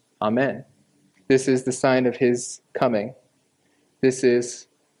be. Amen." This is the sign of his coming. This is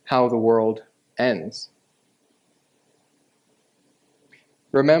how the world ends.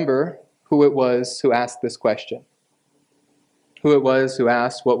 Remember who it was who asked this question. Who it was who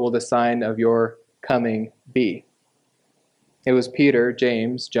asked, "What will the sign of your coming be?" It was Peter,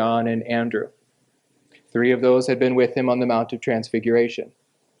 James, John, and Andrew. 3 of those had been with him on the Mount of Transfiguration.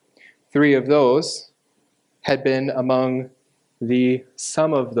 3 of those had been among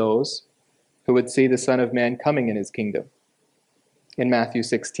some of those who would see the Son of Man coming in his kingdom in Matthew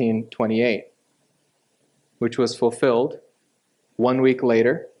 16:28, which was fulfilled 1 week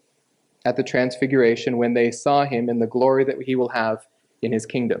later at the Transfiguration when they saw him in the glory that he will have in his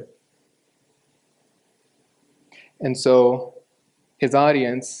kingdom. And so his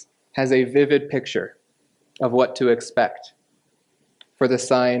audience has a vivid picture of what to expect for the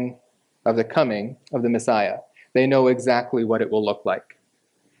sign of the coming of the Messiah. They know exactly what it will look like.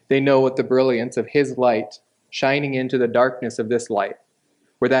 They know what the brilliance of his light shining into the darkness of this light,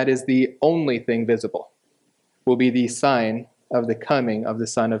 where that is the only thing visible, will be the sign of the coming of the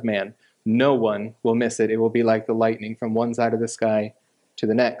Son of Man. No one will miss it. It will be like the lightning from one side of the sky to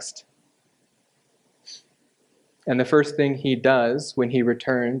the next. And the first thing he does when he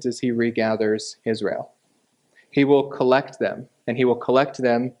returns is he regathers Israel. He will collect them, and he will collect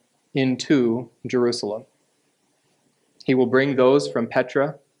them into Jerusalem. He will bring those from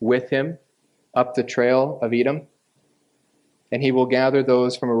Petra with him up the trail of Edom, and he will gather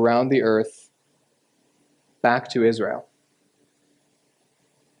those from around the earth back to Israel.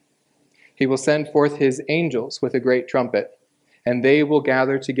 He will send forth his angels with a great trumpet, and they will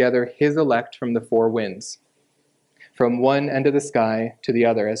gather together his elect from the 4 winds, from one end of the sky to the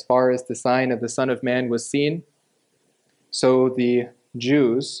other. As far as the sign of the Son of Man was seen, so the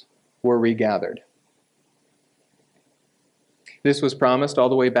Jews were regathered. This was promised all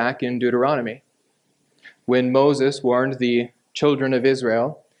the way back in Deuteronomy, when Moses warned the children of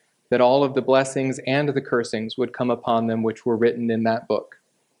Israel that all of the blessings and the cursings would come upon them which were written in that book,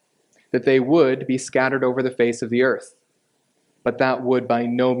 that they would be scattered over the face of the earth. But that would by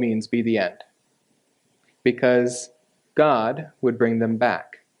no means be the end, because God would bring them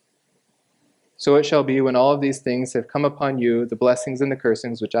back. So it shall be when all of these things have come upon you, the blessings and the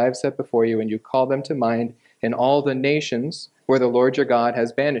cursings which I have set before you, and you call them to mind in all the nations where the Lord your God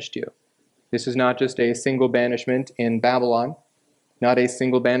has banished you. This is not just a single banishment in Babylon, not a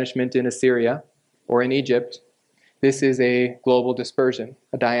single banishment in Assyria or in Egypt. This is a global dispersion,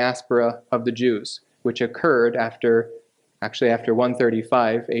 a diaspora of the Jews, which occurred after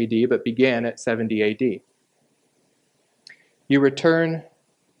 135 AD, but began at 70 AD. You return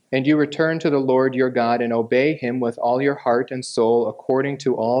to the Lord your God and obey him with all your heart and soul according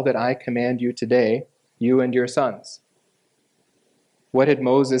to all that I command you today, you and your sons. What had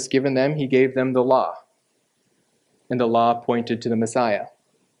Moses given them? He gave them the law. And the law pointed to the Messiah.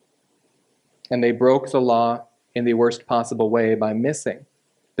 And they broke the law in the worst possible way by missing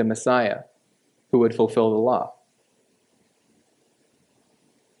the Messiah who would fulfill the law.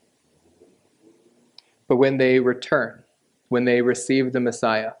 But when they return, when they receive the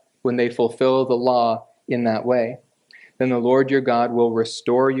Messiah, when they fulfill the law in that way, then the Lord your God will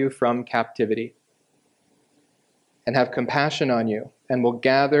restore you from captivity and have compassion on you, and will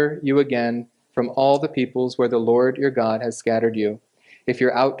gather you again from all the peoples where the Lord your God has scattered you. If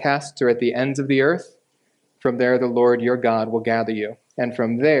your outcasts are at the ends of the earth, from there the Lord your God will gather you, and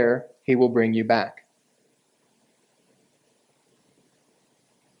from there he will bring you back.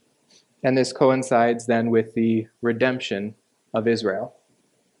 And this coincides then with the redemption of Israel.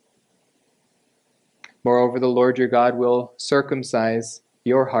 Moreover, the Lord your God will circumcise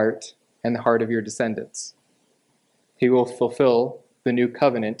your heart and the heart of your descendants. He will fulfill the new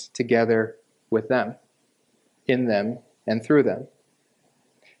covenant together with them, in them, and through them.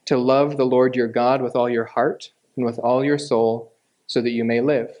 To love the Lord your God with all your heart and with all your soul, so that you may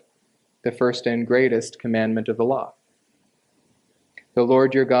live, the first and greatest commandment of the law. The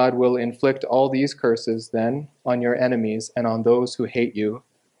Lord your God will inflict all these curses then on your enemies and on those who hate you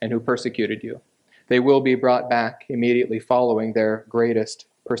and who persecuted you. They will be brought back immediately following their greatest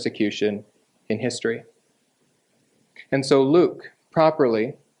persecution in history. And so Luke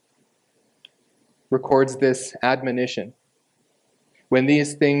properly records this admonition. When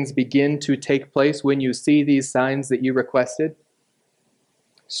these things begin to take place, when you see these signs that you requested,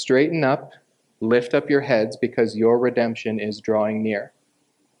 straighten up, lift up your heads, because your redemption is drawing near.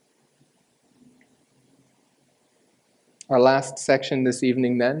 Our last section this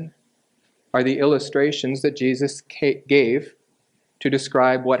evening, then, are the illustrations that Jesus gave to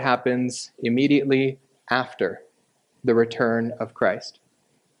describe what happens immediately after the return of Christ.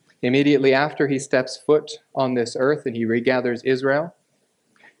 Immediately after he steps foot on this earth and he regathers Israel,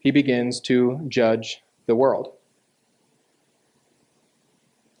 he begins to judge the world.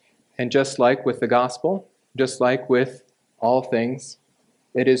 And just like with the gospel, just like with all things,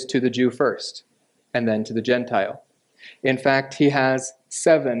 it is to the Jew first, and then to the Gentile. In fact, he has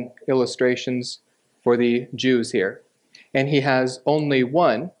 7 illustrations for the Jews here, and he has only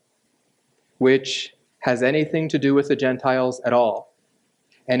one which has anything to do with the Gentiles at all,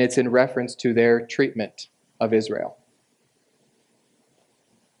 and it's in reference to their treatment of Israel.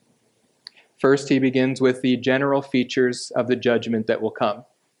 First, he begins with the general features of the judgment that will come,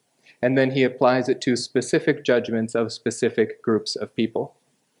 and then he applies it to specific judgments of specific groups of people.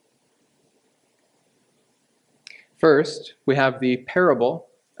 First, we have the parable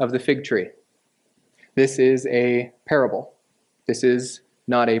of the fig tree. This is a parable. This is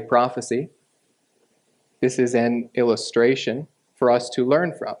not a prophecy. This is an illustration for us to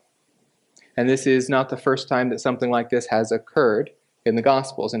learn from. And this is not the first time that something like this has occurred in the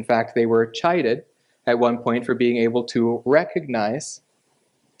Gospels. In fact, they were chided at one point for being able to recognize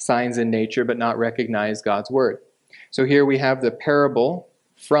signs in nature but not recognize God's word. So here we have the parable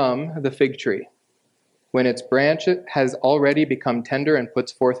from the fig tree. When its branch has already become tender and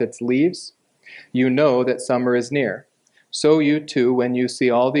puts forth its leaves, you know that summer is near. So you too, when you see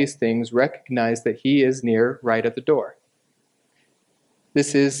all these things, recognize that he is near, right at the door.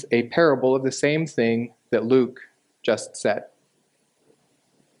 This is a parable of the same thing that Luke just said.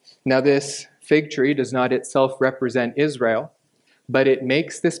 Now, this fig tree does not itself represent Israel, but it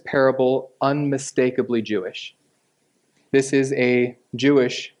makes this parable unmistakably Jewish. This is a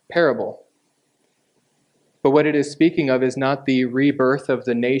Jewish parable. But what it is speaking of is not the rebirth of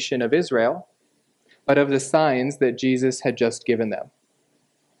the nation of Israel, but of the signs that Jesus had just given them.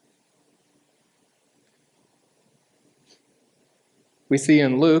 We see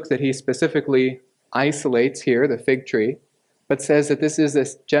in Luke that he specifically isolates here the fig tree, but says that this is a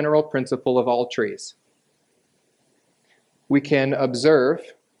general principle of all trees. We can observe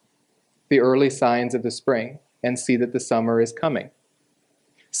the early signs of the spring and see that the summer is coming.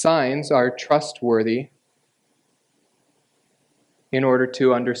 Signs are trustworthy in order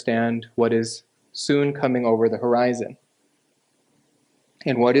to understand what is soon coming over the horizon.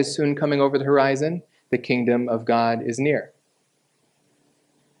 And what is soon coming over the horizon? The kingdom of God is near.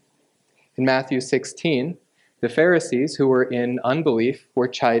 In Matthew 16, the Pharisees who were in unbelief were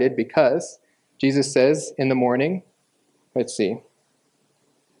chided because Jesus says in the morning,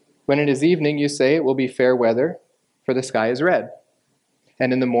 when it is evening, you say it will be fair weather, for the sky is red.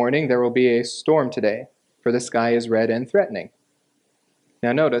 And in the morning, there will be a storm today, for the sky is red and threatening.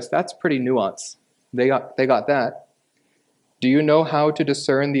 Now notice, that's pretty nuanced. They got that. Do you know how to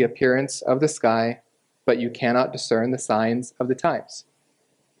discern the appearance of the sky, but you cannot discern the signs of the times?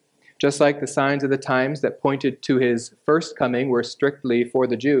 Just like the signs of the times that pointed to his first coming were strictly for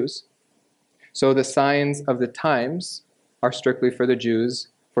the Jews, so the signs of the times are strictly for the Jews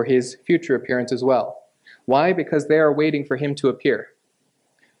for his future appearance as well. Why? Because they are waiting for him to appear.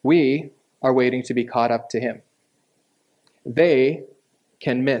 We are waiting to be caught up to him. They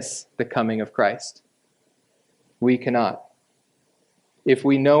can miss the coming of Christ. We cannot. If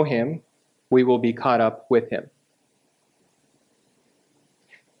we know him, we will be caught up with him.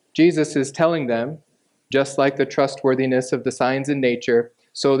 Jesus is telling them, just like the trustworthiness of the signs in nature,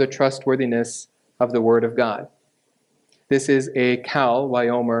 so the trustworthiness of the Word of God. This is a Cal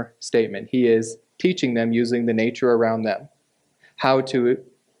Wyomer statement. He is teaching them using the nature around them, how to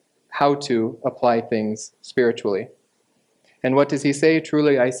apply things spiritually. And what does he say?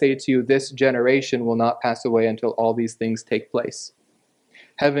 Truly I say to you, this generation will not pass away until all these things take place.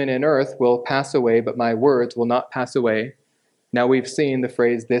 Heaven and earth will pass away, but my words will not pass away. Now we've seen the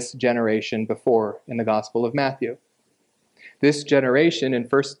phrase this generation before in the Gospel of Matthew. This generation in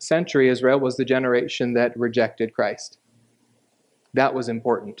first century Israel was the generation that rejected Christ. That was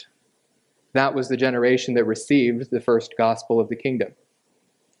important. That was the generation that received the first gospel of the kingdom,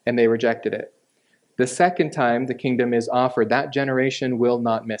 and they rejected it. The second time the kingdom is offered, that generation will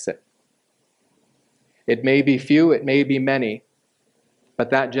not miss it. It may be few, it may be many, but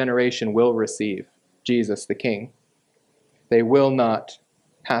that generation will receive Jesus the King. They will not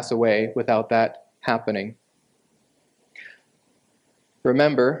pass away without that happening.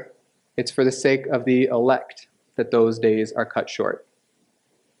 Remember, it's for the sake of the elect that those days are cut short.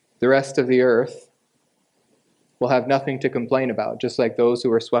 The rest of the earth will have nothing to complain about, just like those who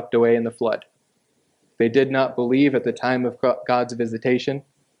were swept away in the flood. They did not believe at the time of God's visitation.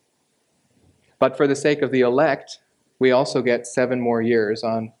 But for the sake of the elect, we also get 7 more years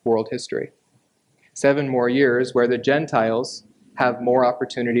on world history. 7 more years where the Gentiles have more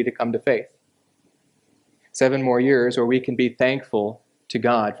opportunity to come to faith. 7 more years where we can be thankful to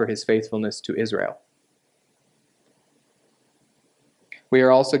God for his faithfulness to Israel. We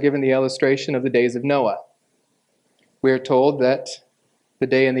are also given the illustration of the days of Noah. We are told that the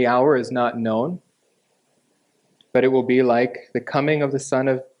day and the hour is not known, but it will be like the coming of the Son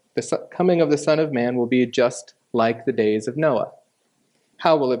of Man will be just like the days of Noah.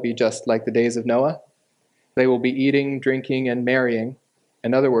 How will it be just like the days of Noah? They will be eating, drinking, and marrying.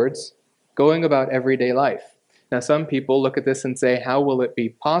 In other words, going about everyday life. Now, some people look at this and say, how will it be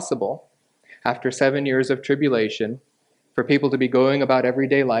possible, after 7 years of tribulation, for people to be going about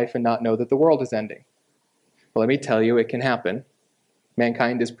everyday life and not know that the world is ending? Well, let me tell you, it can happen.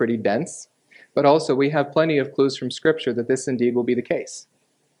 Mankind is pretty dense, but also we have plenty of clues from Scripture that this indeed will be the case.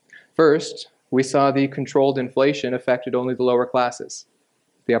 First, we saw the controlled inflation affected only the lower classes.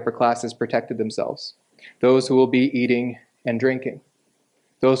 The upper classes protected themselves. Those who will be eating and drinking.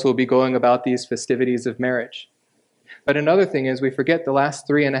 Those who will be going about these festivities of marriage. But another thing is we forget the last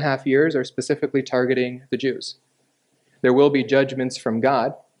 3.5 years are specifically targeting the Jews. There will be judgments from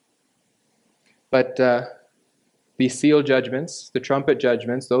God, but the seal judgments, the trumpet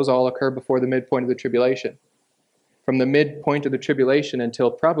judgments, those all occur before the midpoint of the tribulation. From the midpoint of the tribulation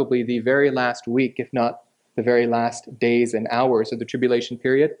until probably the very last week, if not the very last days and hours of the tribulation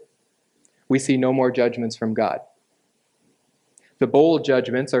period, we see no more judgments from God. The bowl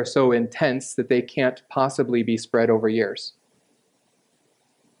judgments are so intense that they can't possibly be spread over years.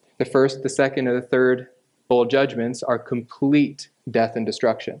 The first, the second, and the third bowl judgments are complete death and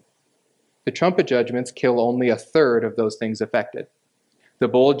destruction. The trumpet judgments kill only 1/3 of those things affected. The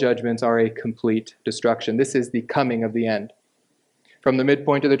bowl judgments are a complete destruction. This is the coming of the end. From the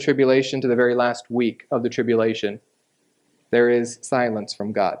midpoint of the tribulation to the very last week of the tribulation, there is silence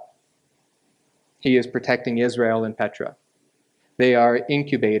from God. He is protecting Israel and Petra. They are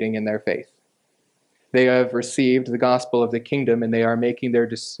incubating in their faith. They have received the gospel of the kingdom and they are making their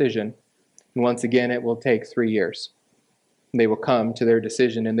decision. And once again, it will take 3 years. They will come to their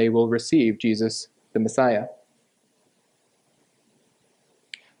decision and they will receive Jesus, the Messiah.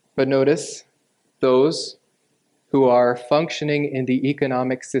 But notice, those who are functioning in the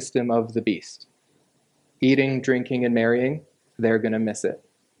economic system of the beast, eating, drinking, and marrying, they're going to miss it.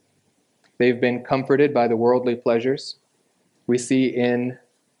 They've been comforted by the worldly pleasures. We see in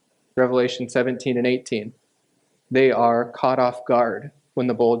Revelation 17 and 18, they are caught off guard when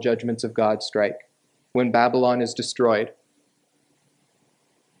the bowl judgments of God strike, when Babylon is destroyed.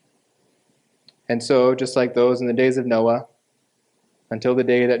 And so, just like those in the days of Noah, until the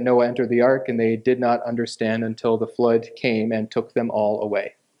day that Noah entered the ark, and they did not understand until the flood came and took them all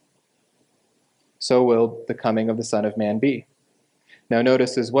away, so will the coming of the Son of Man be. Now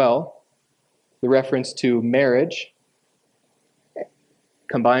notice as well, the reference to marriage,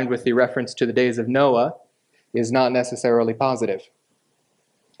 combined with the reference to the days of Noah, is not necessarily positive.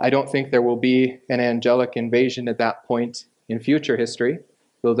 I don't think there will be an angelic invasion at that point in future history,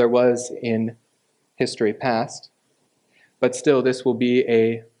 though there was in history past. But still, this will be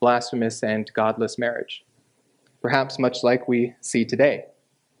a blasphemous and godless marriage, perhaps much like we see today.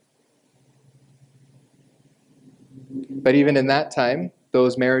 But even in that time,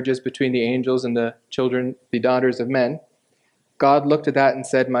 those marriages between the angels and the children, the daughters of men, God looked at that and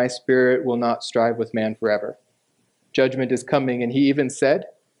said, "My spirit will not strive with man forever." Judgment is coming, and he even said,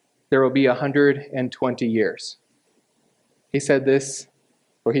 there will be 120 years. He said this,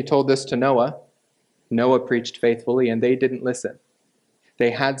 or he told this to Noah. Noah preached faithfully, and they didn't listen.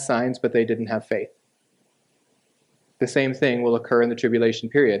 They had signs, but they didn't have faith. The same thing will occur in the tribulation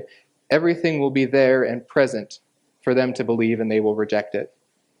period. Everything will be there and present for them to believe, and they will reject it.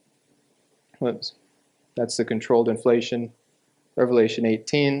 Whoops. That's the controlled inflation. Revelation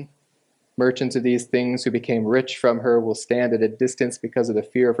 18. Merchants of these things who became rich from her will stand at a distance because of the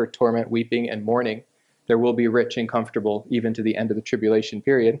fear of her torment, weeping and mourning. There will be rich and comfortable even to the end of the tribulation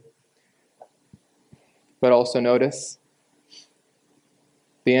period. But also notice,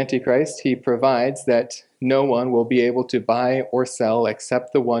 the Antichrist, he provides that no one will be able to buy or sell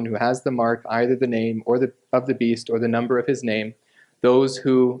except the one who has the mark, either the name or of the beast or the number of his name. Those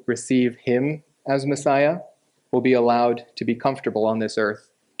who receive him as Messiah will be allowed to be comfortable on this earth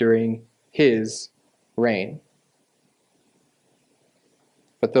during his reign.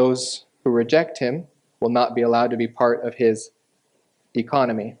 But those who reject him will not be allowed to be part of his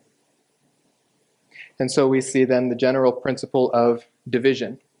economy. And so we see then the general principle of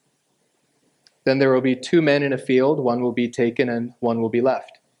division. Then there will be 2 men in a field, one will be taken and one will be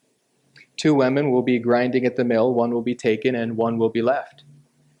left. 2 women will be grinding at the mill, one will be taken and one will be left.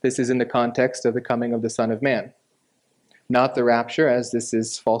 This is in the context of the coming of the Son of Man. Not the rapture, as this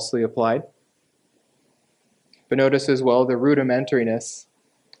is falsely applied. But notice as well the rudimentariness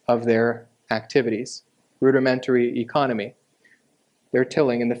of their activities, rudimentary economy. They're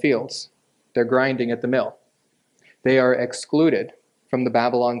tilling in the fields. They're grinding at the mill. They are excluded from the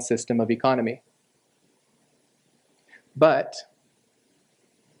Babylon system of economy. But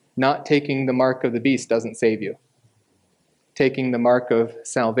not taking the mark of the beast doesn't save you. Taking the mark of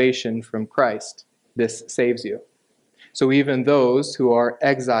salvation from Christ, this saves you. So even those who are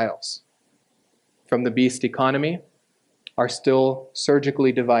exiles from the beast economy are still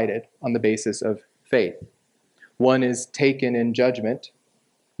surgically divided on the basis of faith. One is taken in judgment,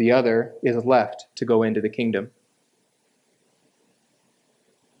 the other is left to go into the kingdom.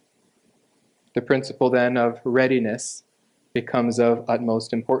 The principle then of readiness becomes of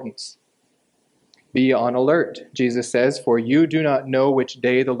utmost importance. Be on alert, Jesus says, for you do not know which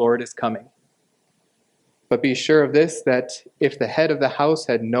day the Lord is coming. But be sure of this, that if the head of the house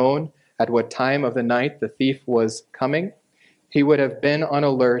had known at what time of the night the thief was coming, he would have been on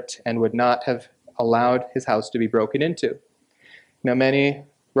alert and would not have allowed his house to be broken into. Now, many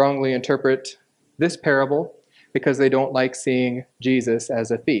wrongly interpret this parable because they don't like seeing Jesus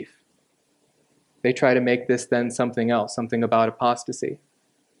as a thief. They try to make this then something else, something about apostasy.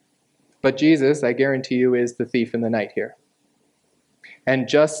 But Jesus, I guarantee you, is the thief in the night here. And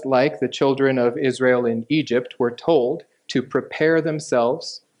just like the children of Israel in Egypt were told to prepare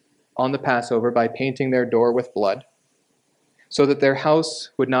themselves on the Passover by painting their door with blood, so that their house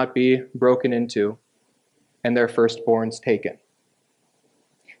would not be broken into and their firstborns taken.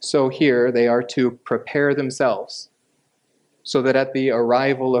 So here they are to prepare themselves so that at the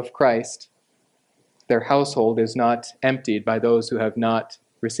arrival of Christ, their household is not emptied by those who have not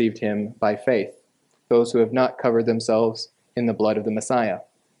received him by faith, those who have not covered themselves in the blood of the Messiah.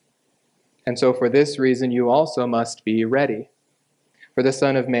 And so for this reason, you also must be ready, for the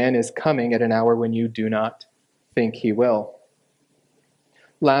Son of Man is coming at an hour when you do not think he will.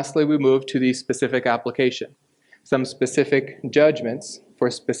 Lastly, we move to the specific application, some specific judgments for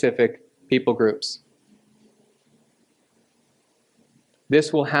specific people groups.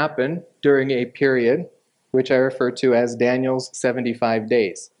 This will happen during a period which I refer to as Daniel's 75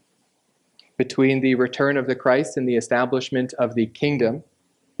 days. Between the return of the Christ and the establishment of the kingdom,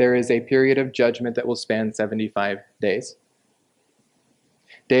 there is a period of judgment that will span 75 days.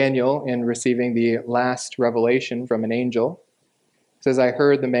 Daniel, in receiving the last revelation from an angel, says, I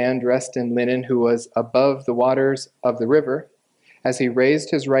heard the man dressed in linen who was above the waters of the river, as he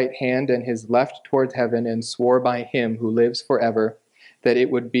raised his right hand and his left toward heaven and swore by him who lives forever, that it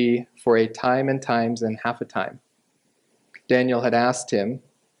would be for a time and times and half a time. Daniel had asked him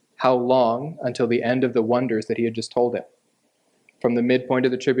how long until the end of the wonders that he had just told him. From the midpoint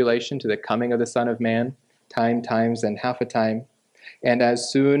of the tribulation to the coming of the Son of Man, time, times, and half a time. And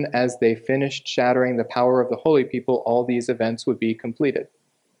as soon as they finished shattering the power of the holy people, all these events would be completed.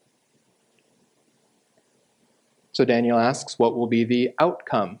 So Daniel asks, what will be the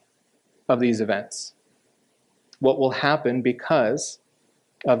outcome of these events? What will happen because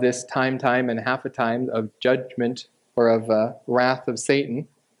of this time, and half a time of judgment or of wrath of Satan,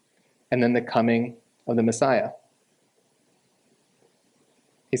 and then the coming of the Messiah?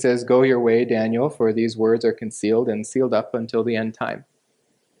 He says, go your way, Daniel, for these words are concealed and sealed up until the end time.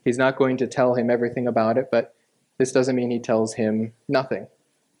 He's not going to tell him everything about it, but this doesn't mean he tells him nothing.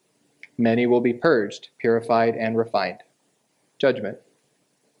 Many will be purged, purified, and refined. Judgment.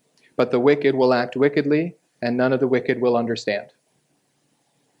 But the wicked will act wickedly, and none of the wicked will understand.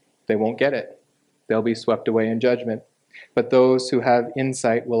 They won't get it. They'll be swept away in judgment. But those who have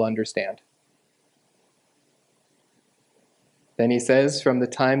insight will understand. Then he says, from the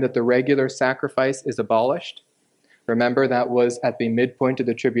time that the regular sacrifice is abolished, remember that was at the midpoint of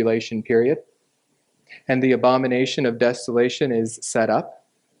the tribulation period, and the abomination of desolation is set up,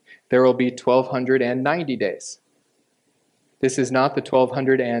 there will be 1,290 days. This is not the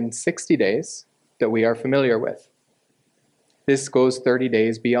 1,260 days that we are familiar with. This goes 30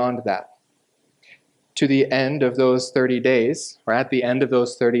 days beyond that. To the end of those 30 days, or at the end of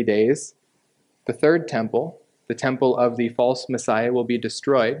those 30 days, the third temple, the temple of the false Messiah, will be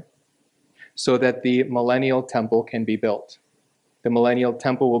destroyed so that the millennial temple can be built. The millennial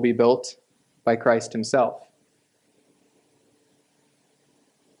temple will be built by Christ himself.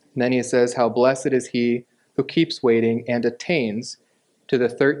 And then he says, how blessed is he who keeps waiting and attains to the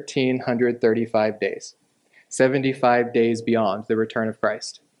 1,335 days, 75 days beyond the return of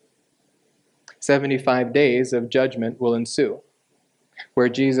Christ. 75 days of judgment will ensue, where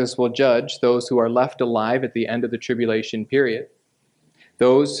Jesus will judge those who are left alive at the end of the tribulation period.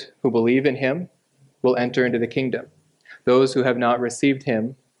 Those who believe in him will enter into the kingdom. Those who have not received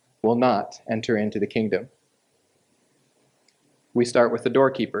him will not enter into the kingdom. We start with the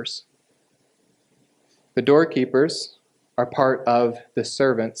doorkeepers. The doorkeepers are part of the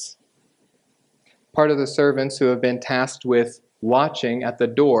servants who have been tasked with watching at the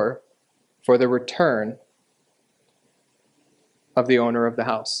door for the return of the owner of the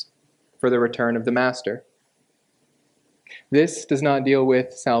house, for the return of the master. This does not deal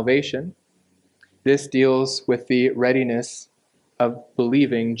with salvation. This deals with the readiness of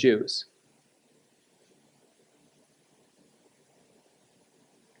believing Jews.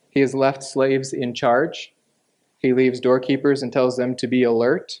 He has left slaves in charge. He leaves doorkeepers and tells them to be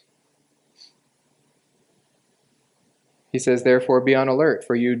alert. He says, therefore, be on alert,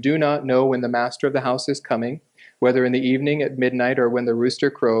 for you do not know when the master of the house is coming, whether in the evening at midnight or when the rooster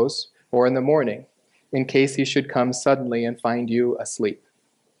crows, or in the morning, in case he should come suddenly and find you asleep.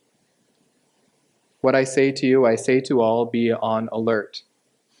 What I say to you, I say to all, be on alert.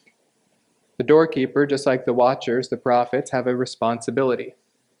 The doorkeeper, just like the watchers, the prophets, have a responsibility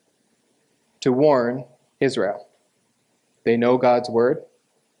to warn Israel. They know God's word,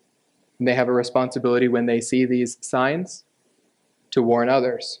 and they have a responsibility when they see these signs to warn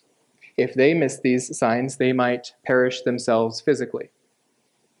others. If they miss these signs, they might perish themselves physically.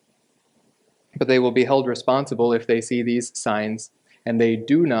 But they will be held responsible if they see these signs and they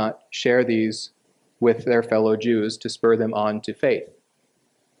do not share these with their fellow Jews to spur them on to faith.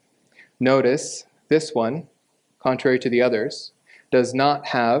 Notice this one, contrary to the others, does not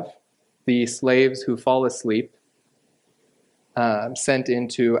have the slaves who fall asleep sent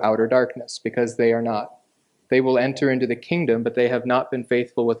into outer darkness, because they are not They will enter into the kingdom, but they have not been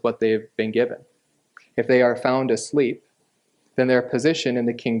faithful with what they have been given. If they are found asleep, then their position in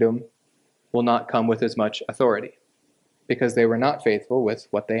the kingdom will not come with as much authority, because they were not faithful with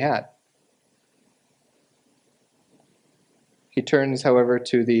what they had. He turns, however,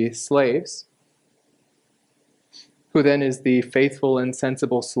 to the slaves, who then is the faithful and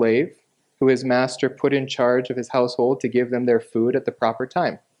sensible slave, who his master put in charge of his household to give them their food at the proper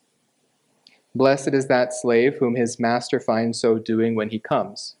time. Blessed is that slave whom his master finds so doing when he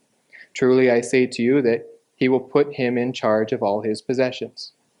comes. Truly I say to you that he will put him in charge of all his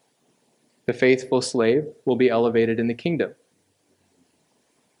possessions. The faithful slave will be elevated in the kingdom.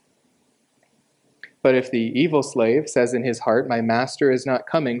 But if the evil slave says in his heart, "My master is not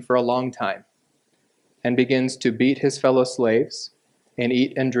coming for a long time," and begins to beat his fellow slaves and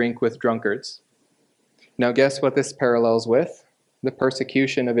eat and drink with drunkards. Now guess what this parallels with? The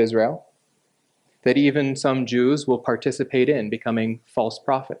persecution of Israel, that even some Jews will participate in, becoming false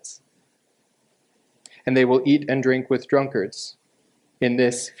prophets. And they will eat and drink with drunkards in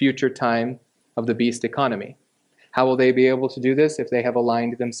this future time of the beast economy. How will they be able to do this if they have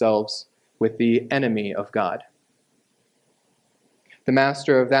aligned themselves with the enemy of God? The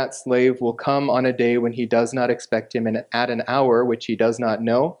master of that slave will come on a day when he does not expect him, and at an hour which he does not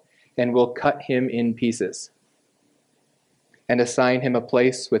know, and will cut him in pieces, and assign him a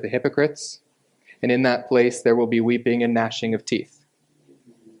place with the hypocrites, and in that place there will be weeping and gnashing of teeth.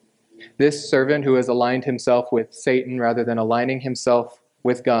 This servant who has aligned himself with Satan rather than aligning himself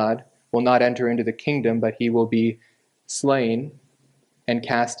with God will not enter into the kingdom, but he will be slain and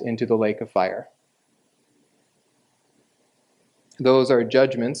cast into the lake of fire. Those are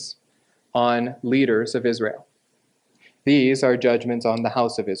judgments on leaders of Israel. These are judgments on the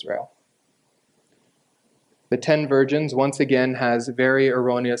house of Israel. The 10 virgins, once again, has very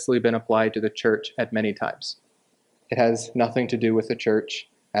erroneously been applied to the church at many times. It has nothing to do with the church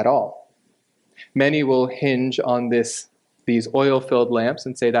at all. Many will hinge on these oil-filled lamps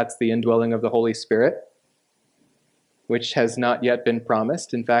and say that's the indwelling of the Holy Spirit, which has not yet been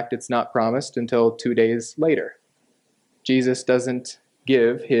promised. In fact, it's not promised until 2 days later. Jesus doesn't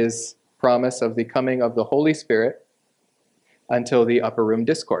give his promise of the coming of the Holy Spirit until the upper room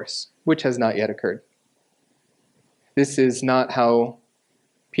discourse, which has not yet occurred. This is not how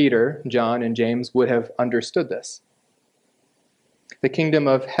Peter, John, and James would have understood this. The kingdom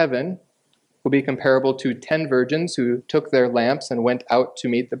of heaven will be comparable to 10 virgins who took their lamps and went out to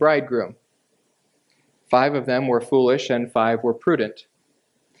meet the bridegroom. 5 of them were foolish and 5 were prudent.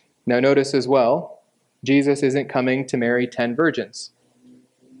 Now notice as well, Jesus isn't coming to marry 10 virgins.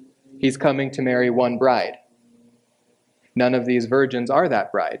 He's coming to marry one bride. None of these virgins are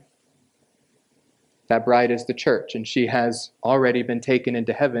that bride. That bride is the church, and she has already been taken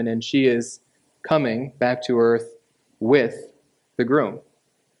into heaven, and she is coming back to earth with the groom.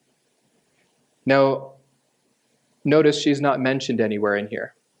 Now, notice she's not mentioned anywhere in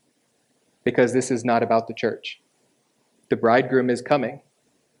here, because this is not about the church. The bridegroom is coming.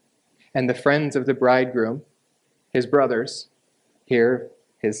 And the friends of the bridegroom, his brothers, here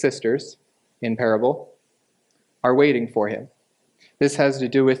his sisters in parable, are waiting for him. This has to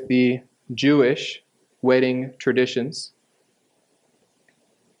do with the Jewish wedding traditions.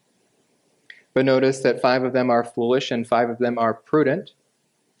 But notice that 5 of them are foolish and 5 of them are prudent.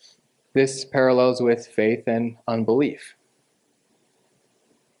 This parallels with faith and unbelief.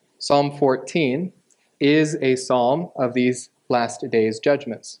 Psalm 14 is a psalm of these last days'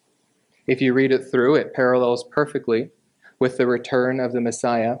 judgments. If you read it through, it parallels perfectly with the return of the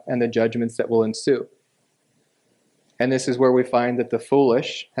Messiah and the judgments that will ensue. And this is where we find that the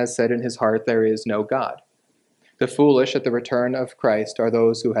foolish has said in his heart, "There is no God." The foolish at the return of Christ are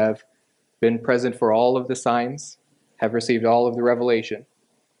those who have been present for all of the signs, have received all of the revelation,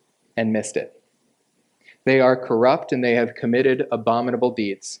 and missed it. They are corrupt and they have committed abominable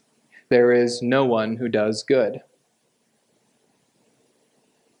deeds. There is no one who does good.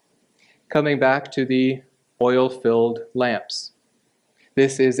 Coming back to the oil-filled lamps.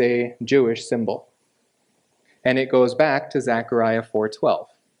 This is a Jewish symbol. And it goes back to Zechariah 4:12.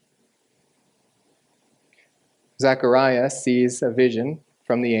 Zechariah sees a vision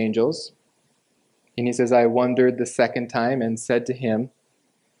from the angels, and he says, "I wondered the second time and said to him,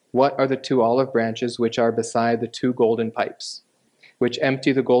 what are the 2 olive branches which are beside the 2 golden pipes, which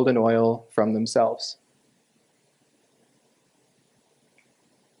empty the golden oil from themselves?"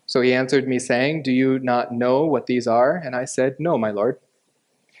 So he answered me, saying, "Do you not know what these are?" And I said, "No, my Lord."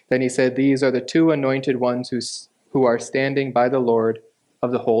 Then he said, "These are the 2 anointed ones who are standing by the Lord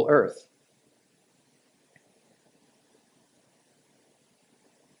of the whole earth."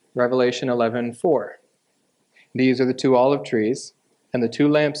 Revelation 11:4. These are the 2 olive trees and the 2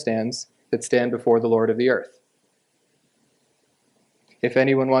 lampstands that stand before the Lord of the earth. If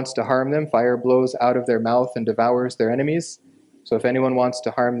anyone wants to harm them, fire blows out of their mouth and devours their enemies. So if anyone wants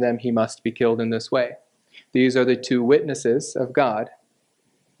to harm them, he must be killed in this way. These are the 2 witnesses of God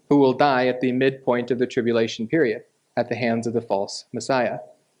who will die at the midpoint of the tribulation period at the hands of the false Messiah.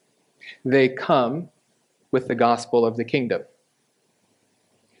 They come with the gospel of the kingdom.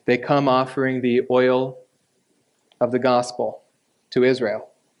 They come offering the oil of the gospel to Israel.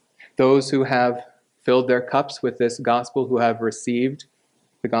 Those who have filled their cups with this gospel, who have received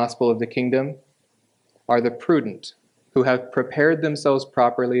the gospel of the kingdom, are the prudent, who have prepared themselves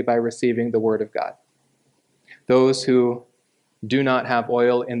properly by receiving the word of God. Those who do not have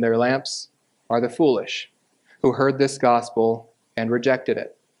oil in their lamps are the foolish, who heard this gospel and rejected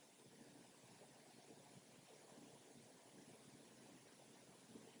it.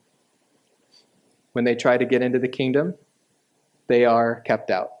 When they try to get into the kingdom, they are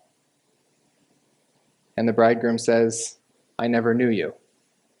kept out. And the bridegroom says, I never knew you.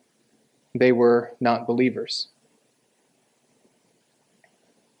 They were not believers.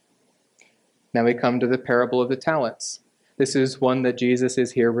 Now we come to the parable of the talents. This is one that Jesus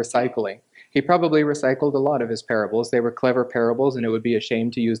is here recycling. He probably recycled a lot of his parables. They were clever parables, and it would be a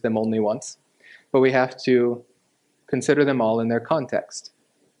shame to use them only once. But we have to consider them all in their context.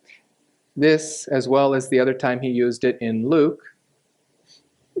 This, as well as the other time he used it in Luke,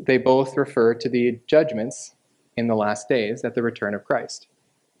 they both refer to the judgments in the last days at the return of Christ.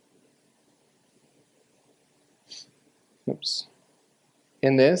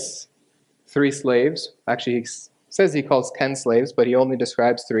 In this, 3 slaves, actually he says he calls 10 slaves, but he only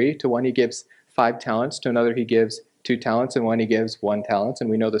describes 3. To one he gives 5 talents, to another he gives 2 talents, and one he gives 1 talent, and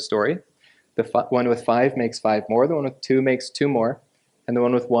we know the story. The one with 5 makes 5 more, the one with 2 makes 2 more, and the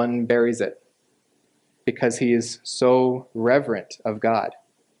one with 1 buries it, because he is so reverent of God.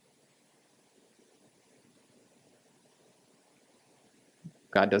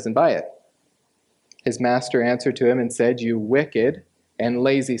 God doesn't buy it. His master answered to him and said, You wicked and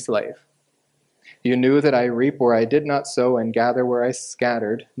lazy slave. You knew that I reap where I did not sow and gather where I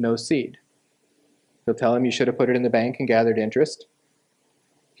scattered no seed. He'll tell him you should have put it in the bank and gathered interest.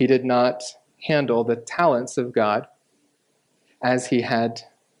 He did not handle the talents of God as he had,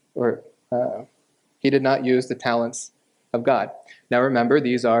 he did not use the talents of God. Now remember,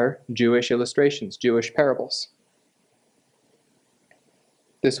 these are Jewish illustrations, Jewish parables.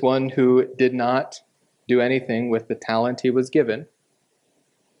 This one who did not do anything with the talent he was given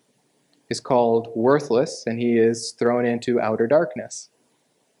is called worthless, and he is thrown into outer darkness,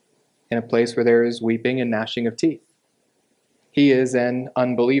 in a place where there is weeping and gnashing of teeth. He is an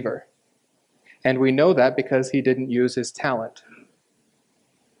unbeliever. And we know that because he didn't use his talent.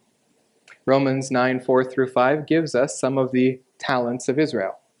 Romans 9:4-5 gives us some of the talents of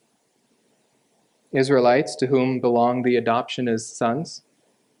Israel. Israelites to whom belong the adoption as sons,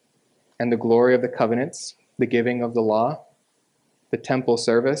 and the glory of the covenants, the giving of the law, the temple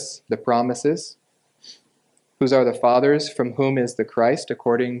service, the promises, whose are the fathers, from whom is the Christ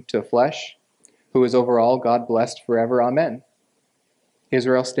according to flesh, who is over all, God blessed forever. Amen.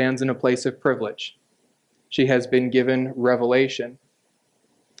 Israel stands in a place of privilege. She has been given revelation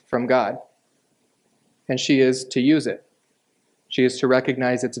from God, and she is to use it. She is to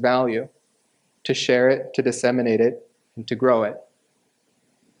recognize its value, to share it, to disseminate it, and to grow it.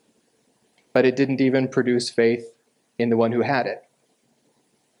 But it didn't even produce faith in the one who had it.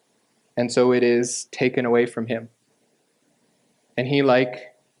 And so it is taken away from him. And he,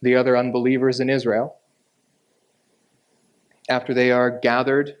 like the other unbelievers in Israel, after they are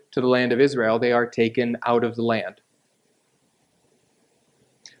gathered to the land of Israel, they are taken out of the land.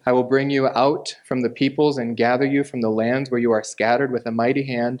 I will bring you out from the peoples and gather you from the lands where you are scattered with a mighty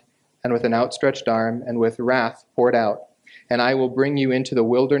hand and with an outstretched arm and with wrath poured out. And I will bring you into the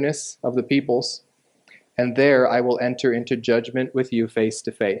wilderness of the peoples, and there I will enter into judgment with you face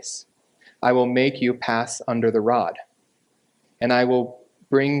to face. I will make you pass under the rod, and I will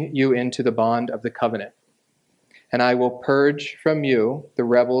bring you into the bond of the covenant. And I will purge from you the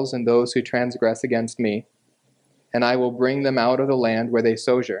rebels and those who transgress against me, and I will bring them out of the land where they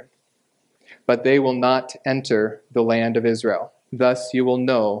sojourn. But they will not enter the land of Israel. Thus you will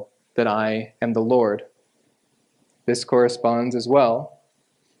know that I am the Lord. This corresponds as well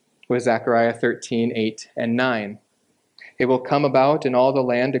with Zechariah 13:8-9. It will come about in all the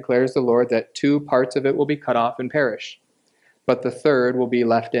land, declares the Lord, that 2 parts of it will be cut off and perish, but the third will be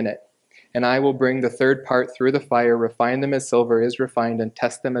left in it. And I will bring the 3rd part through the fire, refine them as silver is refined, and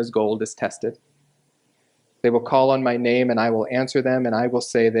test them as gold is tested. They will call on my name, and I will answer them, and I will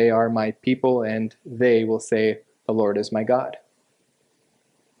say they are my people, and they will say the Lord is my God.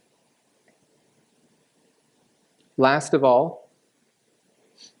 Last of all,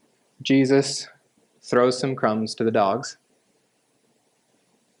 Jesus throws some crumbs to the dogs.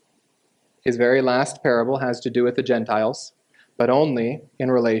 His very last parable has to do with the Gentiles, but only in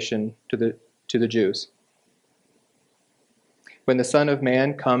relation to the Jews. When the Son of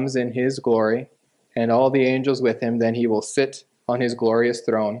Man comes in his glory, and all the angels with him, then he will sit on his glorious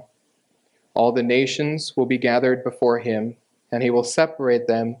throne. All the nations will be gathered before him, and he will separate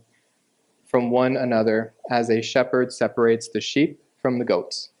them from one another as a shepherd separates the sheep from the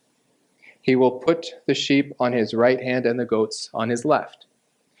goats. He will put the sheep on his right hand and the goats on his left.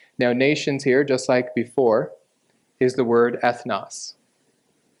 Now, nations here, just like before, is the word ethnos.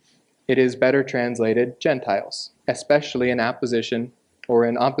 It is better translated Gentiles, especially in opposition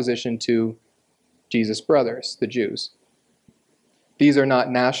to Jesus' brothers, the Jews. These are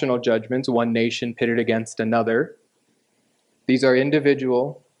not national judgments, one nation pitted against another. These are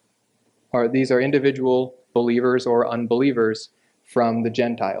individual believers or unbelievers from the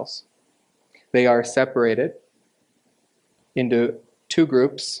Gentiles. They are separated into two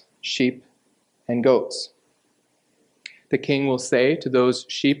groups, sheep and goats. The king will say to those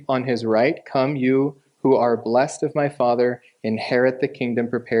sheep on his right, "Come, you who are blessed of my Father, inherit the kingdom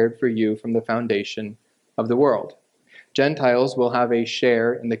prepared for you from the foundation of the world." Gentiles will have a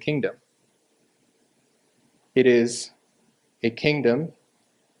share in the kingdom. It is a kingdom,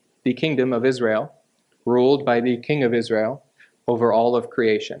 the kingdom of Israel, ruled by the king of Israel over all of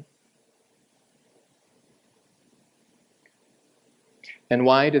creation. And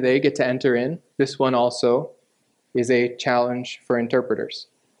why do they get to enter in? This one also is a challenge for interpreters.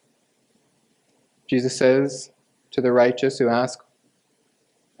 Jesus says to the righteous who ask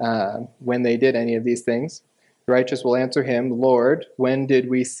when they did any of these things, the righteous will answer him, "Lord, when did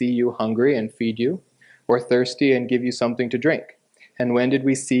we see you hungry and feed you, or thirsty and give you something to drink? And when did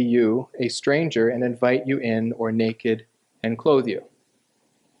we see you a stranger and invite you in, or naked and clothe you?"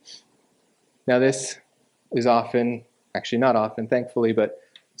 Now this is often, actually not often, thankfully, but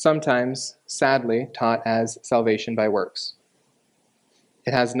sometimes, sadly, taught as salvation by works.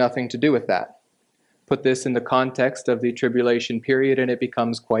 It has nothing to do with that. Put this in the context of the tribulation period and it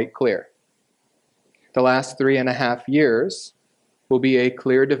becomes quite clear. The last 3.5 years will be a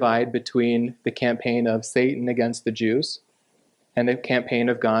clear divide between the campaign of Satan against the Jews and the campaign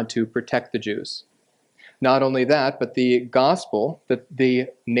of God to protect the Jews. Not only that, but the gospel that the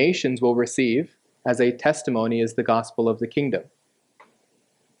nations will receive as a testimony is the gospel of the kingdom.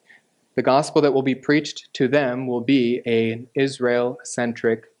 The gospel that will be preached to them will be an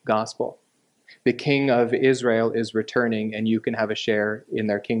Israel-centric gospel. The king of Israel is returning, and you can have a share in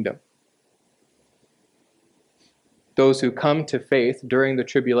their kingdom. Those who come to faith during the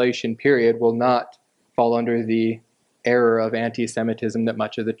tribulation period will not fall under the error of anti-Semitism that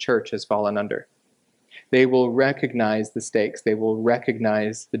much of the church has fallen under. They will recognize the stakes. They will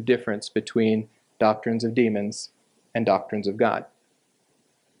recognize the difference between doctrines of demons and doctrines of God.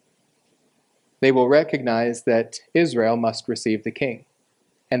 They will recognize that Israel must receive the king,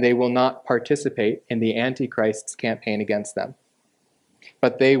 and they will not participate in the Antichrist's campaign against them.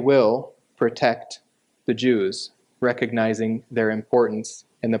 But they will protect the Jews, recognizing their importance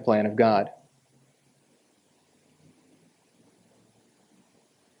in the plan of God.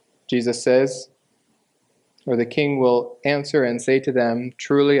 Jesus says, or the king will answer and say to them,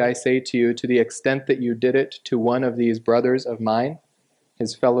 "Truly I say to you, to the extent that you did it to one of these brothers of mine,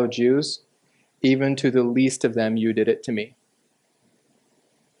 his fellow Jews, even to the least of them you did it to me."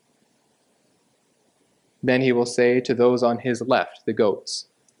 Then he will say to those on his left, the goats,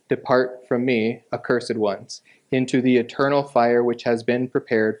 "Depart from me, accursed ones, into the eternal fire which has been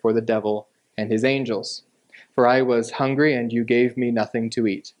prepared for the devil and his angels. For I was hungry, and you gave me nothing to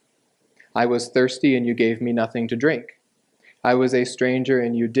eat. I was thirsty, and you gave me nothing to drink. I was a stranger,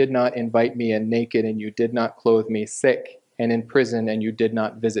 and you did not invite me, and naked, and you did not clothe me, sick, and in prison, and you did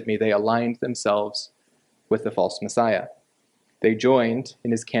not visit me." They aligned themselves with the false Messiah. They joined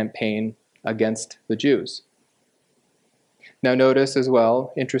in his campaign against the Jews. Now notice as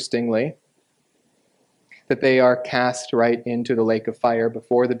well, interestingly, that they are cast right into the lake of fire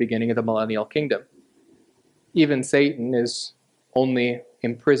before the beginning of the millennial kingdom. Even Satan is only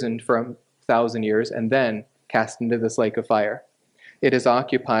imprisoned for 1,000 years and then cast into this lake of fire. It is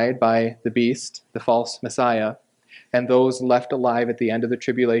occupied by the beast, the false Messiah, and those left alive at the end of the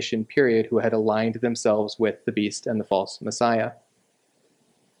tribulation period who had aligned themselves with the beast and the false Messiah.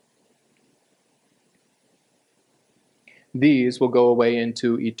 These will go away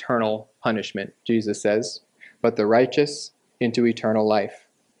into eternal punishment, Jesus says. but the righteous into eternal life.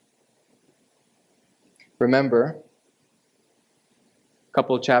 Remember, a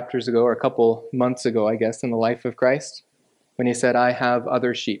couple chapters ago, or a couple months ago, I guess, in the life of Christ, when he said, I have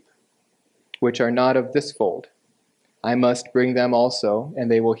other sheep, which are not of this fold. I must bring them also, and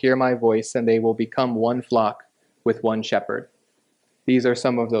they will hear my voice, and they will become one flock with one shepherd. These are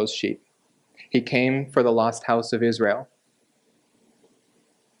some of those sheep. He came for the lost house of Israel.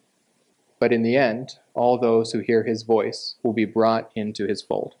 But in the end, all those who hear his voice will be brought into his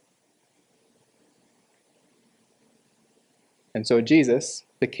fold. And so Jesus,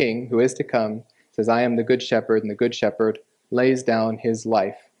 the King who is to come, says, I am the good shepherd, and the good shepherd lays down his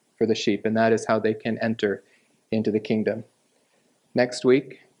life for the sheep, and that is how they can enter into the kingdom. Next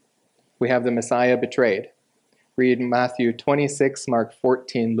week, we have the Messiah betrayed. Read Matthew 26, Mark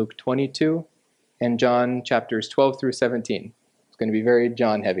 14, Luke 22, and John chapters 12 through 17. It's going to be very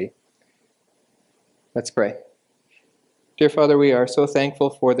John heavy. Let's pray. Dear Father, we are so thankful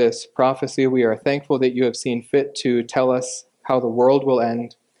for this prophecy. We are thankful that you have seen fit to tell us how the world will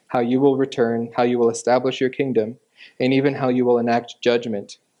end, how you will return, how you will establish your kingdom, and even how you will enact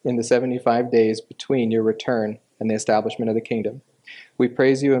judgment in the 75 days between your return and the establishment of the kingdom. We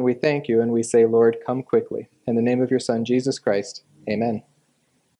praise you and we thank you, and we say, Lord, come quickly. In the name of your Son, Jesus Christ, amen.